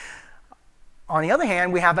 Okay? On the other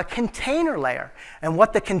hand, we have a container layer. And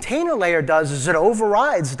what the container layer does is it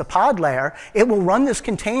overrides the pod layer. It will run this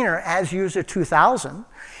container as user 2000.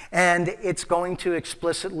 And it's going to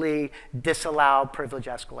explicitly disallow privilege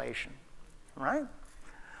escalation. Right?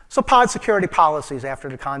 So pod security policies after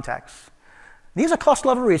the context. These are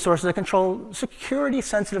cluster-level resources that control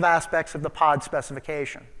security-sensitive aspects of the pod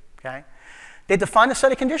specification. Okay? They define a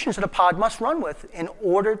set of conditions that a pod must run with in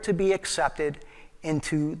order to be accepted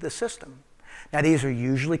into the system. Now, these are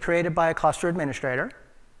usually created by a cluster administrator.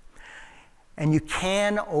 And you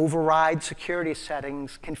can override security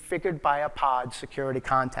settings configured by a pod security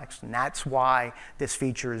context. And that's why this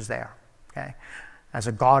feature is there. Okay? As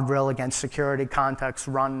a guardrail against security contexts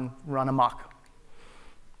run amok.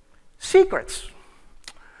 Secrets.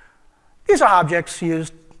 These are objects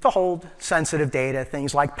used to hold sensitive data,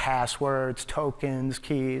 things like passwords, tokens,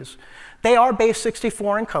 keys. They are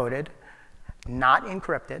base64 encoded, not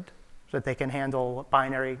encrypted, so that they can handle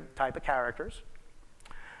binary type of characters.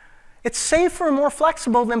 It's safer and more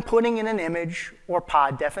flexible than putting in an image or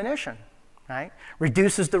pod definition. Right?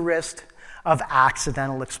 Reduces the risk of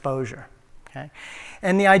accidental exposure. Okay?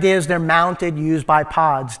 And the idea is they're mounted, used by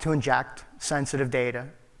pods to inject sensitive data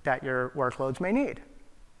that your workloads may need.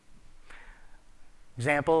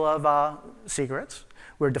 Example of secrets.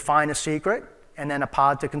 We're defining a secret and then a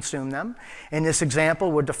pod to consume them. In this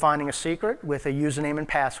example, we're defining a secret with a username and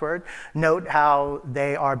password. Note how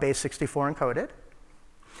they are base64 encoded.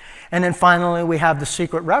 And then finally, we have the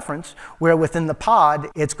secret reference, where within the pod,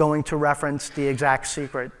 it's going to reference the exact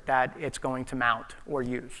secret that it's going to mount or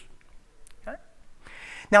use. Okay?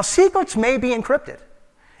 Now, secrets may be encrypted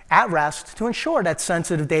at rest to ensure that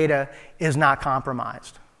sensitive data is not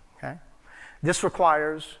compromised. Okay? This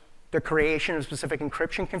requires the creation of a specific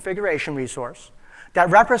encryption configuration resource that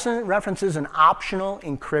references an optional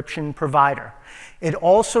encryption provider. It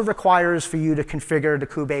also requires for you to configure the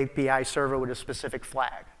Kube API server with a specific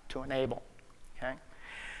flag to enable. Okay?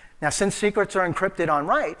 Now, since secrets are encrypted on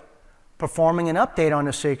write, performing an update on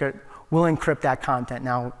a secret will encrypt that content.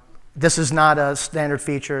 Now, this is not a standard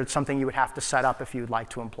feature. It's something you would have to set up if you'd like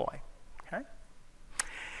to employ. Okay?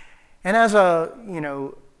 And as a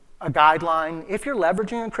guideline, if you're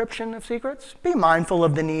leveraging encryption of secrets, be mindful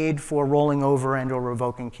of the need for rolling over and or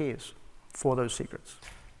revoking keys for those secrets.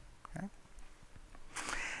 Okay?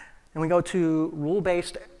 And we go to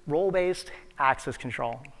role-based access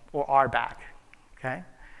control, or RBAC. Okay?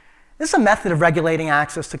 This is a method of regulating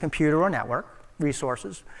access to computer or network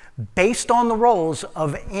resources based on the roles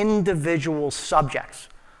of individual subjects.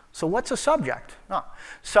 So what's a subject?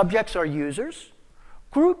 Subjects are users,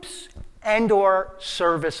 groups, and or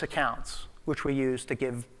service accounts, which we use to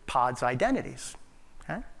give pods identities.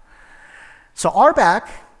 So RBAC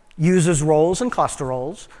uses roles and cluster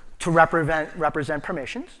roles to represent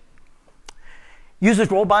permissions,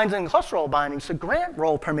 uses role bindings and cluster role bindings to grant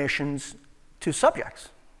role permissions to subjects.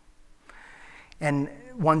 And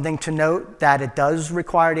one thing to note, that it does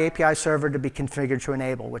require the API server to be configured to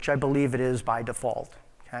enable, which I believe it is by default.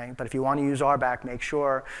 Okay? But if you want to use RBAC, make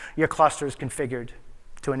sure your cluster is configured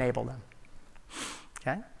to enable them.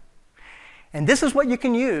 Okay? And this is what you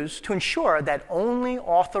can use to ensure that only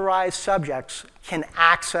authorized subjects can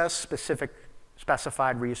access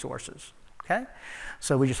specified resources. Okay?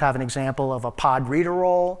 So we just have an example of a pod reader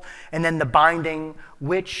role, and then the binding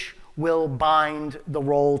which will bind the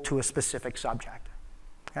role to a specific subject.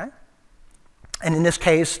 Okay? And in this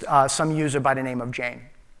case, some user by the name of Jane.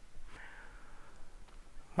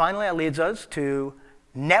 Finally, that leads us to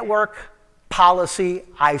network policy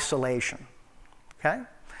isolation. Okay?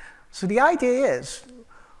 So the idea is,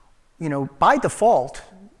 by default,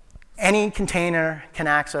 any container can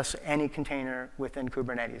access any container within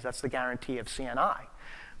Kubernetes. That's the guarantee of CNI.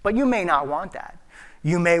 But you may not want that.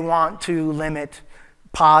 You may want to limit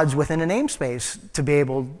pods within a namespace to be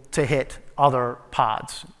able to hit other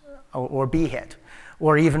pods or be hit.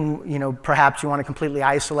 Or even, perhaps you want to completely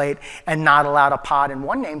isolate and not allow a pod in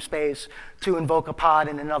one namespace to invoke a pod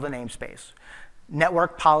in another namespace.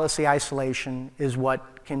 Network policy isolation is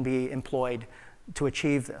what can be employed to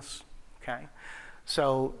achieve this. Okay?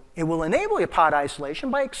 So it will enable your pod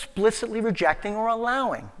isolation by explicitly rejecting or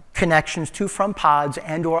allowing connections to from pods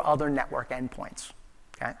and or other network endpoints.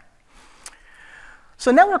 Okay?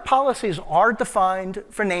 So network policies are defined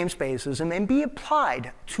for namespaces and may be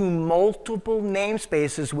applied to multiple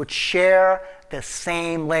namespaces which share the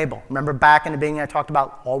same label. Remember back in the beginning I talked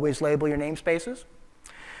about always label your namespaces?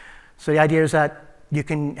 So the idea is that you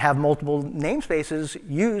can have multiple namespaces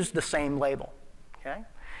use the same label. Okay?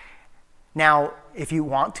 Now, if you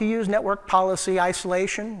want to use network policy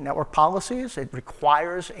isolation, network policies, it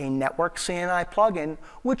requires a network CNI plugin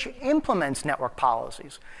which implements network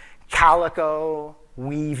policies. Calico,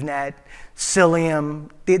 WeaveNet, Cilium,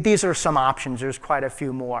 these are some options. There's quite a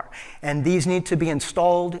few more. And these need to be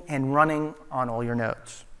installed and running on all your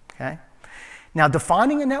nodes. Okay? Now,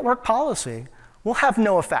 defining a network policy will have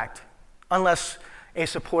no effect unless a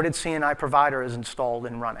supported CNI provider is installed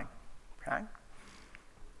and running. Okay?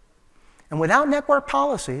 And without network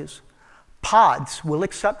policies, pods will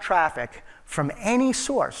accept traffic from any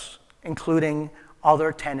source, including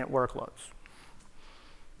other tenant workloads.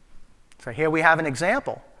 So here we have an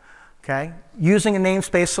example, okay, using a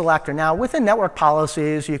namespace selector. Now, within network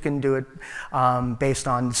policies, you can do it based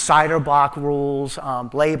on CIDR block rules,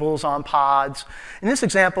 labels on pods. In this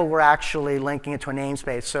example, we're actually linking it to a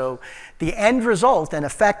namespace. So the end result and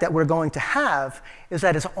effect that we're going to have is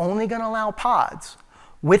that it's only going to allow pods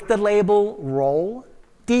with the label role,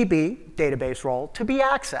 DB, database role, to be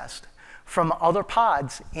accessed from other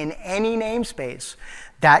pods in any namespace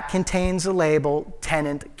that contains the label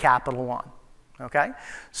tenant capital 1. Okay?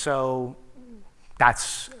 So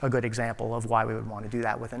that's a good example of why we would want to do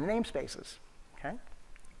that within the namespaces. Okay?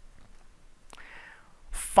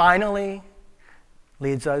 Finally,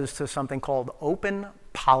 leads us to something called Open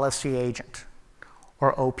Policy Agent,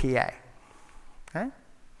 or OPA. Okay?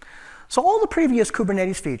 So all the previous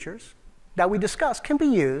Kubernetes features that we discussed can be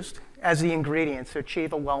used as the ingredients to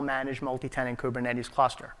achieve a well-managed multi-tenant Kubernetes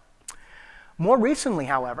cluster. More recently,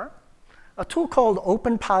 however, a tool called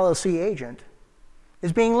Open Policy Agent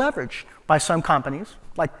is being leveraged by some companies,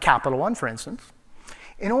 like Capital One, for instance,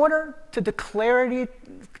 in order to declaratively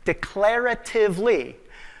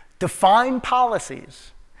define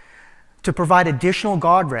policies to provide additional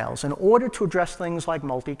guardrails in order to address things like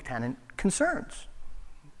multi-tenant concerns.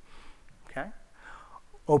 Okay?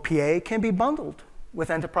 OPA can be bundled with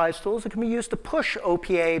enterprise tools. It can be used to push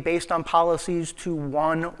OPA based on policies to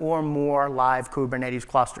one or more live Kubernetes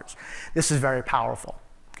clusters. This is very powerful.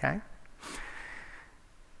 Okay?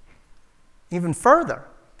 Even further,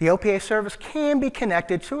 the OPA service can be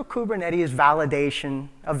connected to a Kubernetes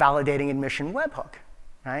validating admission webhook.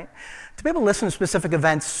 Right? To be able to listen to specific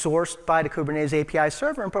events sourced by the Kubernetes API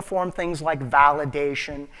server and perform things like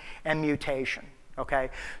validation and mutation.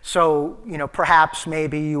 Okay? So, perhaps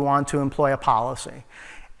maybe you want to employ a policy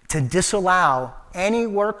to disallow any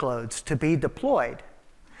workloads to be deployed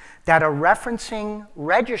that are referencing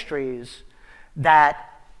registries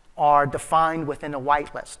that are defined within a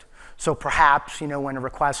whitelist. So perhaps, when a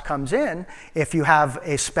request comes in, if you have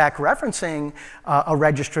a spec referencing a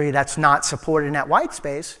registry that's not supported in that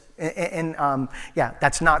whitespace,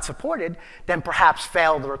 that's not supported, then perhaps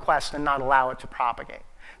fail the request and not allow it to propagate.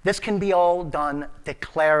 This can be all done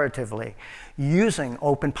declaratively using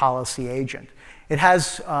Open Policy Agent. It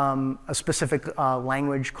has a specific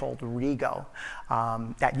language called Rego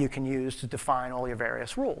that you can use to define all your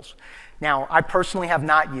various rules. Now, I personally have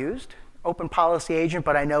not used Open Policy Agent,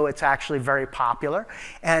 but I know it's actually very popular.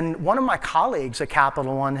 And one of my colleagues at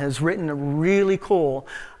Capital One has written a really cool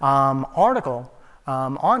article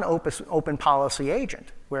on Open Policy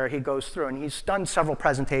Agent, where he goes through, and he's done several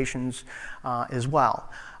presentations as well.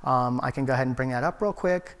 I can go ahead and bring that up real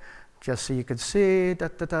quick, just so you could see.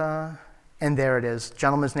 And there it is.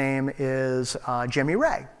 Gentleman's name is Jimmy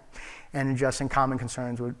Ray, and addressing common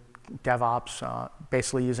concerns with DevOps,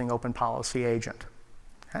 basically using Open Policy Agent.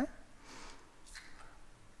 Okay?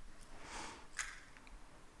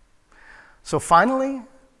 So finally,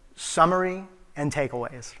 summary and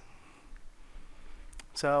takeaways.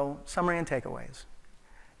 So summary and takeaways.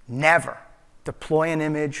 Never deploy an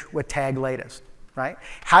image with tag latest, right?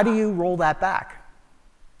 How do you roll that back?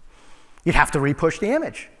 You'd have to repush the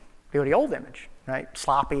image, the old image, right?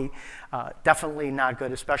 Sloppy, definitely not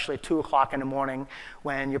good, especially at 2 o'clock in the morning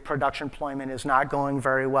when your production deployment is not going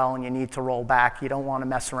very well and you need to roll back. You don't want to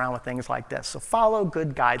mess around with things like this. So follow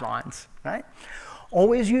good guidelines, right?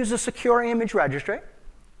 Always use a secure image registry.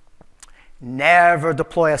 Never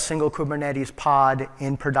deploy a single Kubernetes pod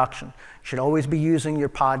in production. You should always be using your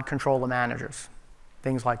pod controller managers,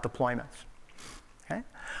 things like deployments. Okay?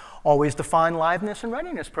 Always define liveness and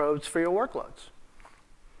readiness probes for your workloads.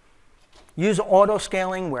 Use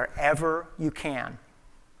auto-scaling wherever you can.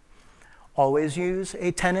 Always use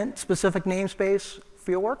a tenant-specific namespace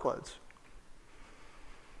for your workloads.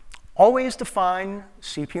 Always define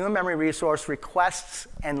CPU and memory resource requests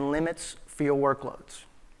and limits for your workloads.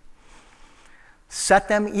 Set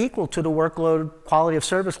them equal to the workload quality of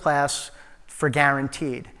service class for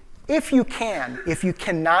guaranteed. If you can. If you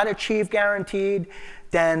cannot achieve guaranteed,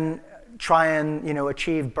 then try and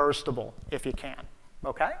achieve burstable if you can.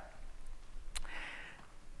 Okay?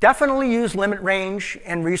 Definitely use limit range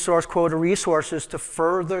and resource quota resources to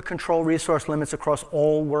further control resource limits across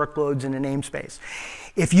all workloads in the namespace.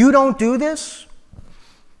 If you don't do this,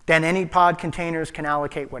 then any pod containers can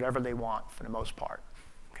allocate whatever they want for the most part.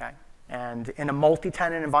 Okay? And in a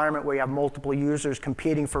multi-tenant environment where you have multiple users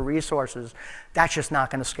competing for resources, that's just not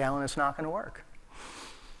going to scale and it's not going to work.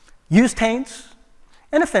 Use Taints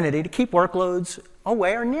and Affinity to keep workloads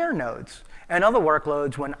away or near nodes and other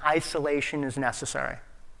workloads when isolation is necessary.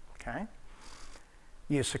 Okay?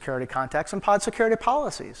 Use security context and pod security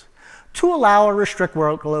policies to allow or restrict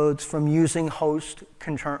workloads from using host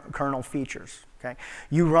kernel features. Okay?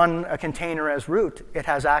 You run a container as root, it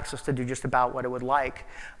has access to do just about what it would like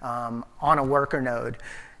on a worker node,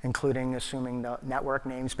 including assuming the network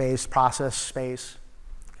namespace, process space.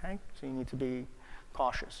 Okay? So you need to be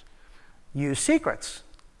cautious. Use secrets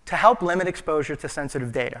to help limit exposure to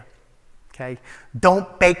sensitive data. Okay?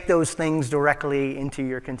 Don't bake those things directly into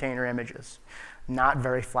your container images. Not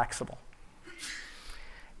very flexible.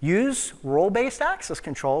 Use role-based access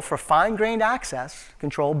control for fine-grained access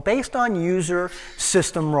control based on user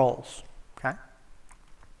system roles. Okay?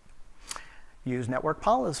 Use network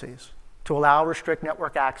policies to allow or restrict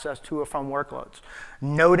network access to or from workloads,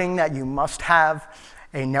 noting that you must have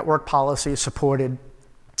a network policy supported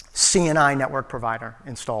CNI network provider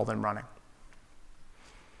installed and running.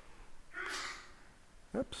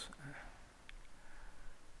 Oops.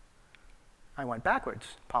 I went backwards.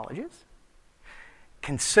 Apologies.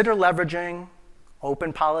 Consider leveraging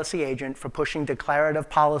Open Policy Agent for pushing declarative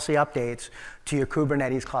policy updates to your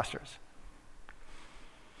Kubernetes clusters.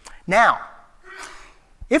 Now,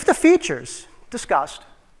 if the features discussed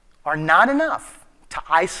are not enough to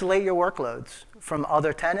isolate your workloads from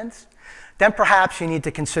other tenants, then perhaps you need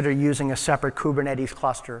to consider using a separate Kubernetes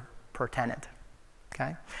cluster per tenant.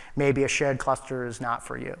 Okay? Maybe a shared cluster is not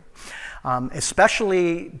for you.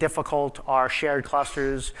 Especially difficult are shared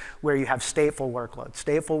clusters where you have stateful workloads.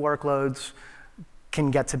 Stateful workloads can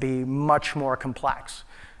get to be much more complex,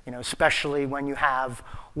 especially when you have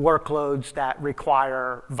workloads that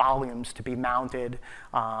require volumes to be mounted.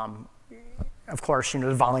 Of course,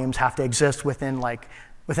 the volumes have to exist within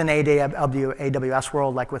AWS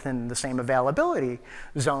world, like within the same availability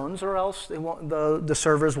zones, or else the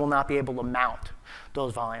servers will not be able to mount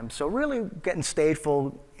those volumes. So really getting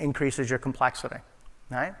stateful increases your complexity.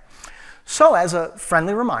 Right? So as a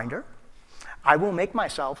friendly reminder, I will make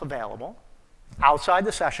myself available outside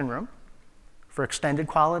the session room for extended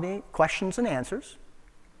quality questions and answers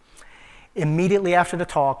immediately after the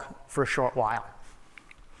talk for a short while.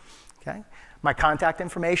 Okay? My contact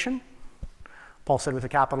information, Paul said with a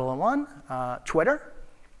capital N1, Twitter.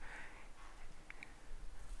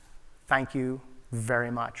 Thank you very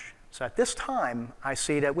much. So at this time, I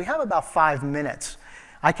see that we have about 5 minutes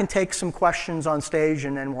I can take some questions on stage,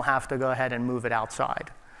 and then we'll have to go ahead and move it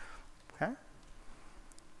outside. Okay?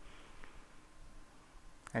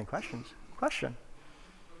 Any questions? Question?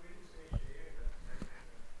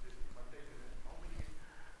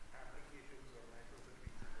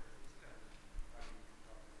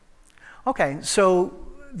 Okay, so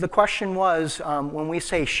the question was, when we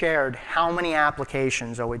say shared, how many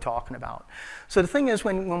applications are we talking about? So the thing is,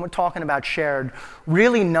 when we're talking about shared,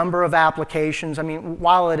 really number of applications, I mean,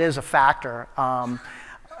 while it is a factor,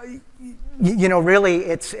 really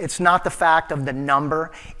it's not the fact of the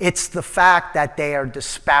number, it's the fact that they are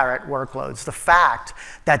disparate workloads, the fact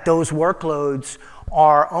that those workloads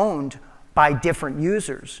are owned by different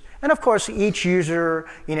users. And of course, each user,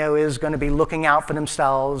 is going to be looking out for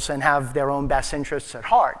themselves and have their own best interests at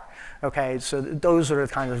heart. Okay, so those are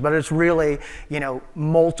the kinds of, but it's really,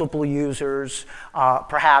 multiple users,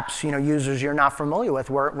 perhaps, users you're not familiar with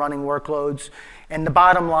running workloads. And the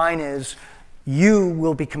bottom line is, you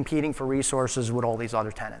will be competing for resources with all these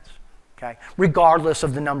other tenants. Okay, regardless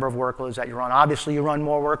of the number of workloads that you run. Obviously, you run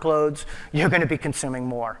more workloads, you're going to be consuming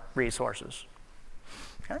more resources.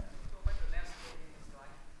 Okay?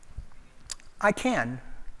 I can.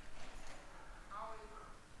 How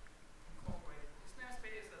incorporate this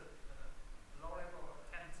namespace is a low level of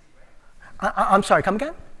tenancy, right? I'm sorry, come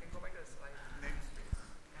again? Incorporate this like namespace.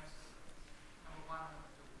 Number one,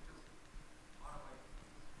 number two, just automate.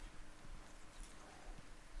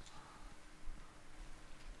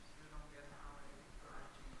 You don't get how many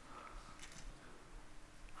session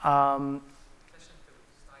two,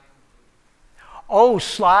 slide number two. Oh,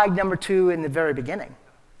 slide number 2 in the very beginning.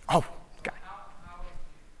 Oh.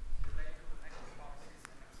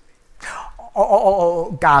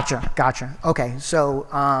 Gotcha. Okay, so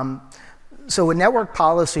with network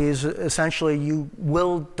policies, essentially you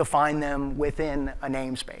will define them within a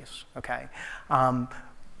namespace, okay?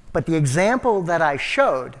 But the example that I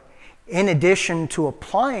showed, in addition to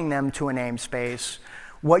applying them to a namespace,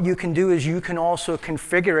 what you can do is you can also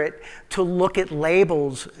configure it to look at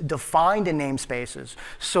labels defined in namespaces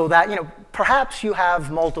so that, perhaps you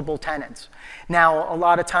have multiple tenants. Now, a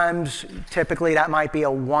lot of times, typically that might be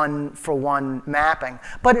a one-for-one mapping,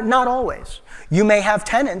 but not always. You may have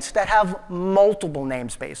tenants that have multiple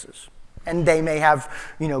namespaces, and they may have,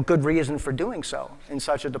 good reason for doing so in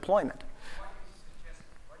such a deployment.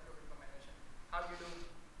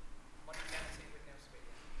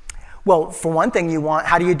 Well, for one thing,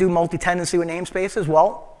 how do you do multi-tenancy with namespaces?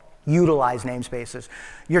 Well, utilize namespaces.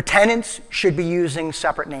 Your tenants should be using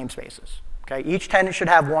separate namespaces. Okay? Each tenant should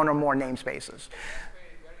have one or more namespaces.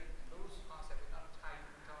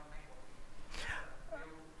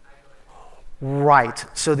 Right.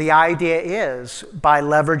 So the idea is, by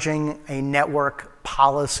leveraging a network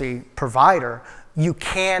policy provider, you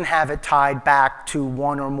can have it tied back to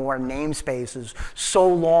one or more namespaces so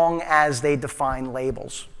long as they define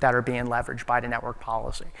labels that are being leveraged by the network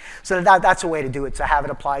policy. So that's a way to do it, to have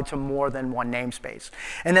it applied to more than one namespace.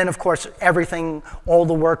 And then, of course, all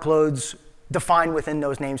the workloads defined within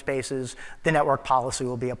those namespaces, the network policy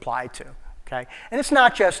will be applied to. Okay? And it's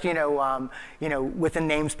not just, within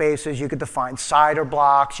namespaces, you could define CIDR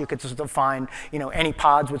blocks, you could just define, any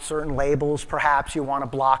pods with certain labels. Perhaps you want to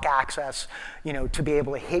block access, to be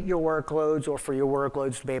able to hit your workloads or for your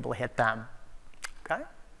workloads to be able to hit them. Okay?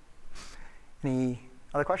 Any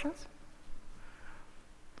other questions?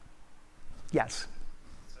 Yes?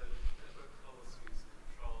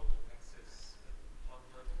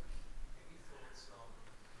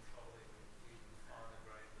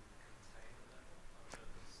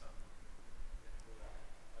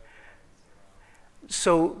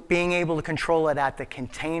 So being able to control it at the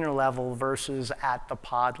container level versus at the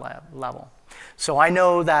pod level. So I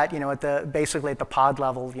know that, basically at the pod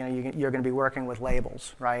level, you're going to be working with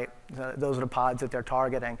labels, right? Those are the pods that they're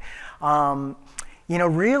targeting.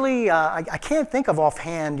 Really, I can't think of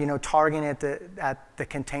offhand, targeting at the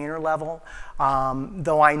container level.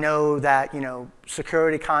 Though I know that,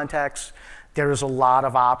 security contexts, there's a lot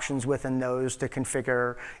of options within those to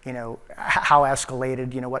configure, how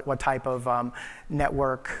escalated, what type of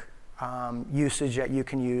network usage that you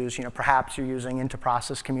can use. Perhaps you're using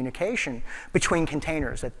inter-process communication between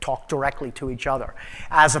containers that talk directly to each other,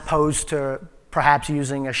 as opposed to perhaps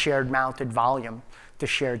using a shared mounted volume to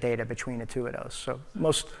share data between the two of those. So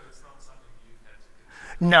most. So it's not something you've had to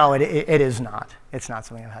consider? No, it is not. It's not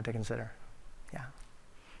something I've had to consider. Yeah.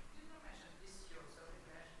 You did not mention Istio, so you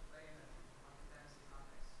can actually play in a multi-tenancy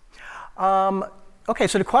context. Okay,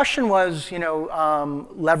 so the question was,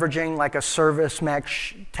 leveraging like a service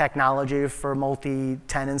mesh technology for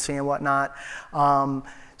multi-tenancy and whatnot.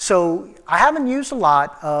 So I haven't used a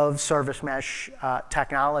lot of service mesh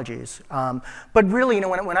technologies, but really,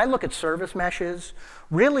 when I look at service meshes,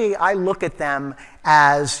 really I look at them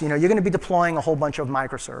as, you're going to be deploying a whole bunch of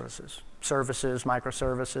microservices,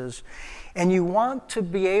 microservices, and you want to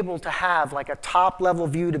be able to have like a top-level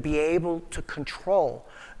view to be able to control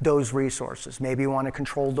those resources. Maybe you want to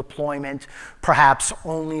control deployment, perhaps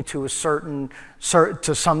only to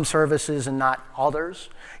to some services and not others.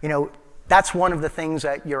 That's one of the things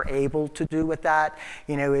that you're able to do with that,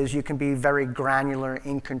 is you can be very granular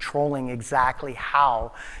in controlling exactly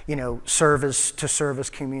how, service-to-service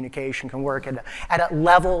communication can work at a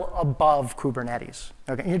level above Kubernetes.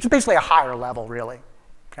 Okay, it's basically a higher level, really.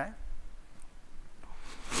 Okay.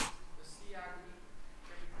 The CRD,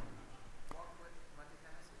 can you work with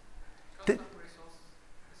multi-tenancy? Custom resource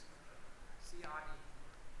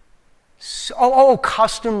CRD.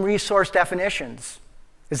 Custom resource definitions.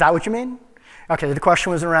 Is that what you mean? Okay, the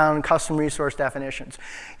question was around custom resource definitions.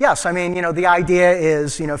 Yes, I mean, the idea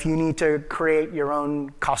is, if you need to create your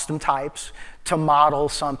own custom types to model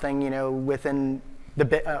something, within the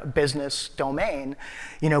business domain,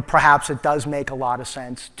 perhaps it does make a lot of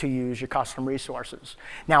sense to use your custom resources.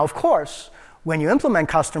 Now, of course, when you implement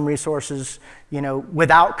custom resources,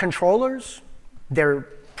 without controllers, they're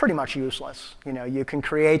pretty much useless. You can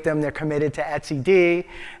create them, they're committed to etcd,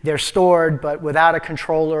 they're stored, but without a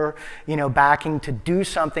controller, backing to do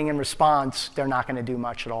something in response, they're not going to do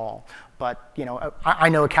much at all. But, I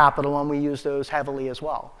know at Capital One, we use those heavily as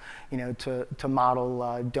well, to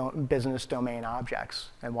model business domain objects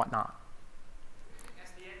and whatnot.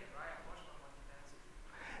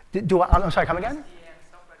 I'm sorry, come again?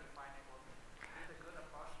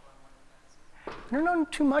 I don't know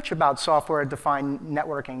too much about software-defined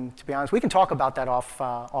networking, to be honest. We can talk about that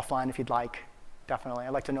offline if you'd like, definitely. I'd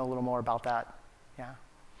like to know a little more about that, yeah.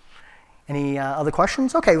 Any other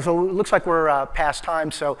questions? Okay, so it looks like we're past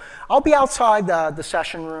time, so I'll be outside the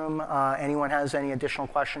session room. Anyone has any additional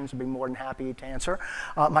questions, I'd be more than happy to answer.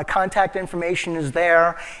 My contact information is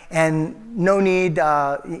there, and no need,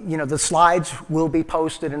 the slides will be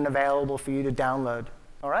posted and available for you to download,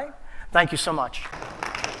 all right? Thank you so much.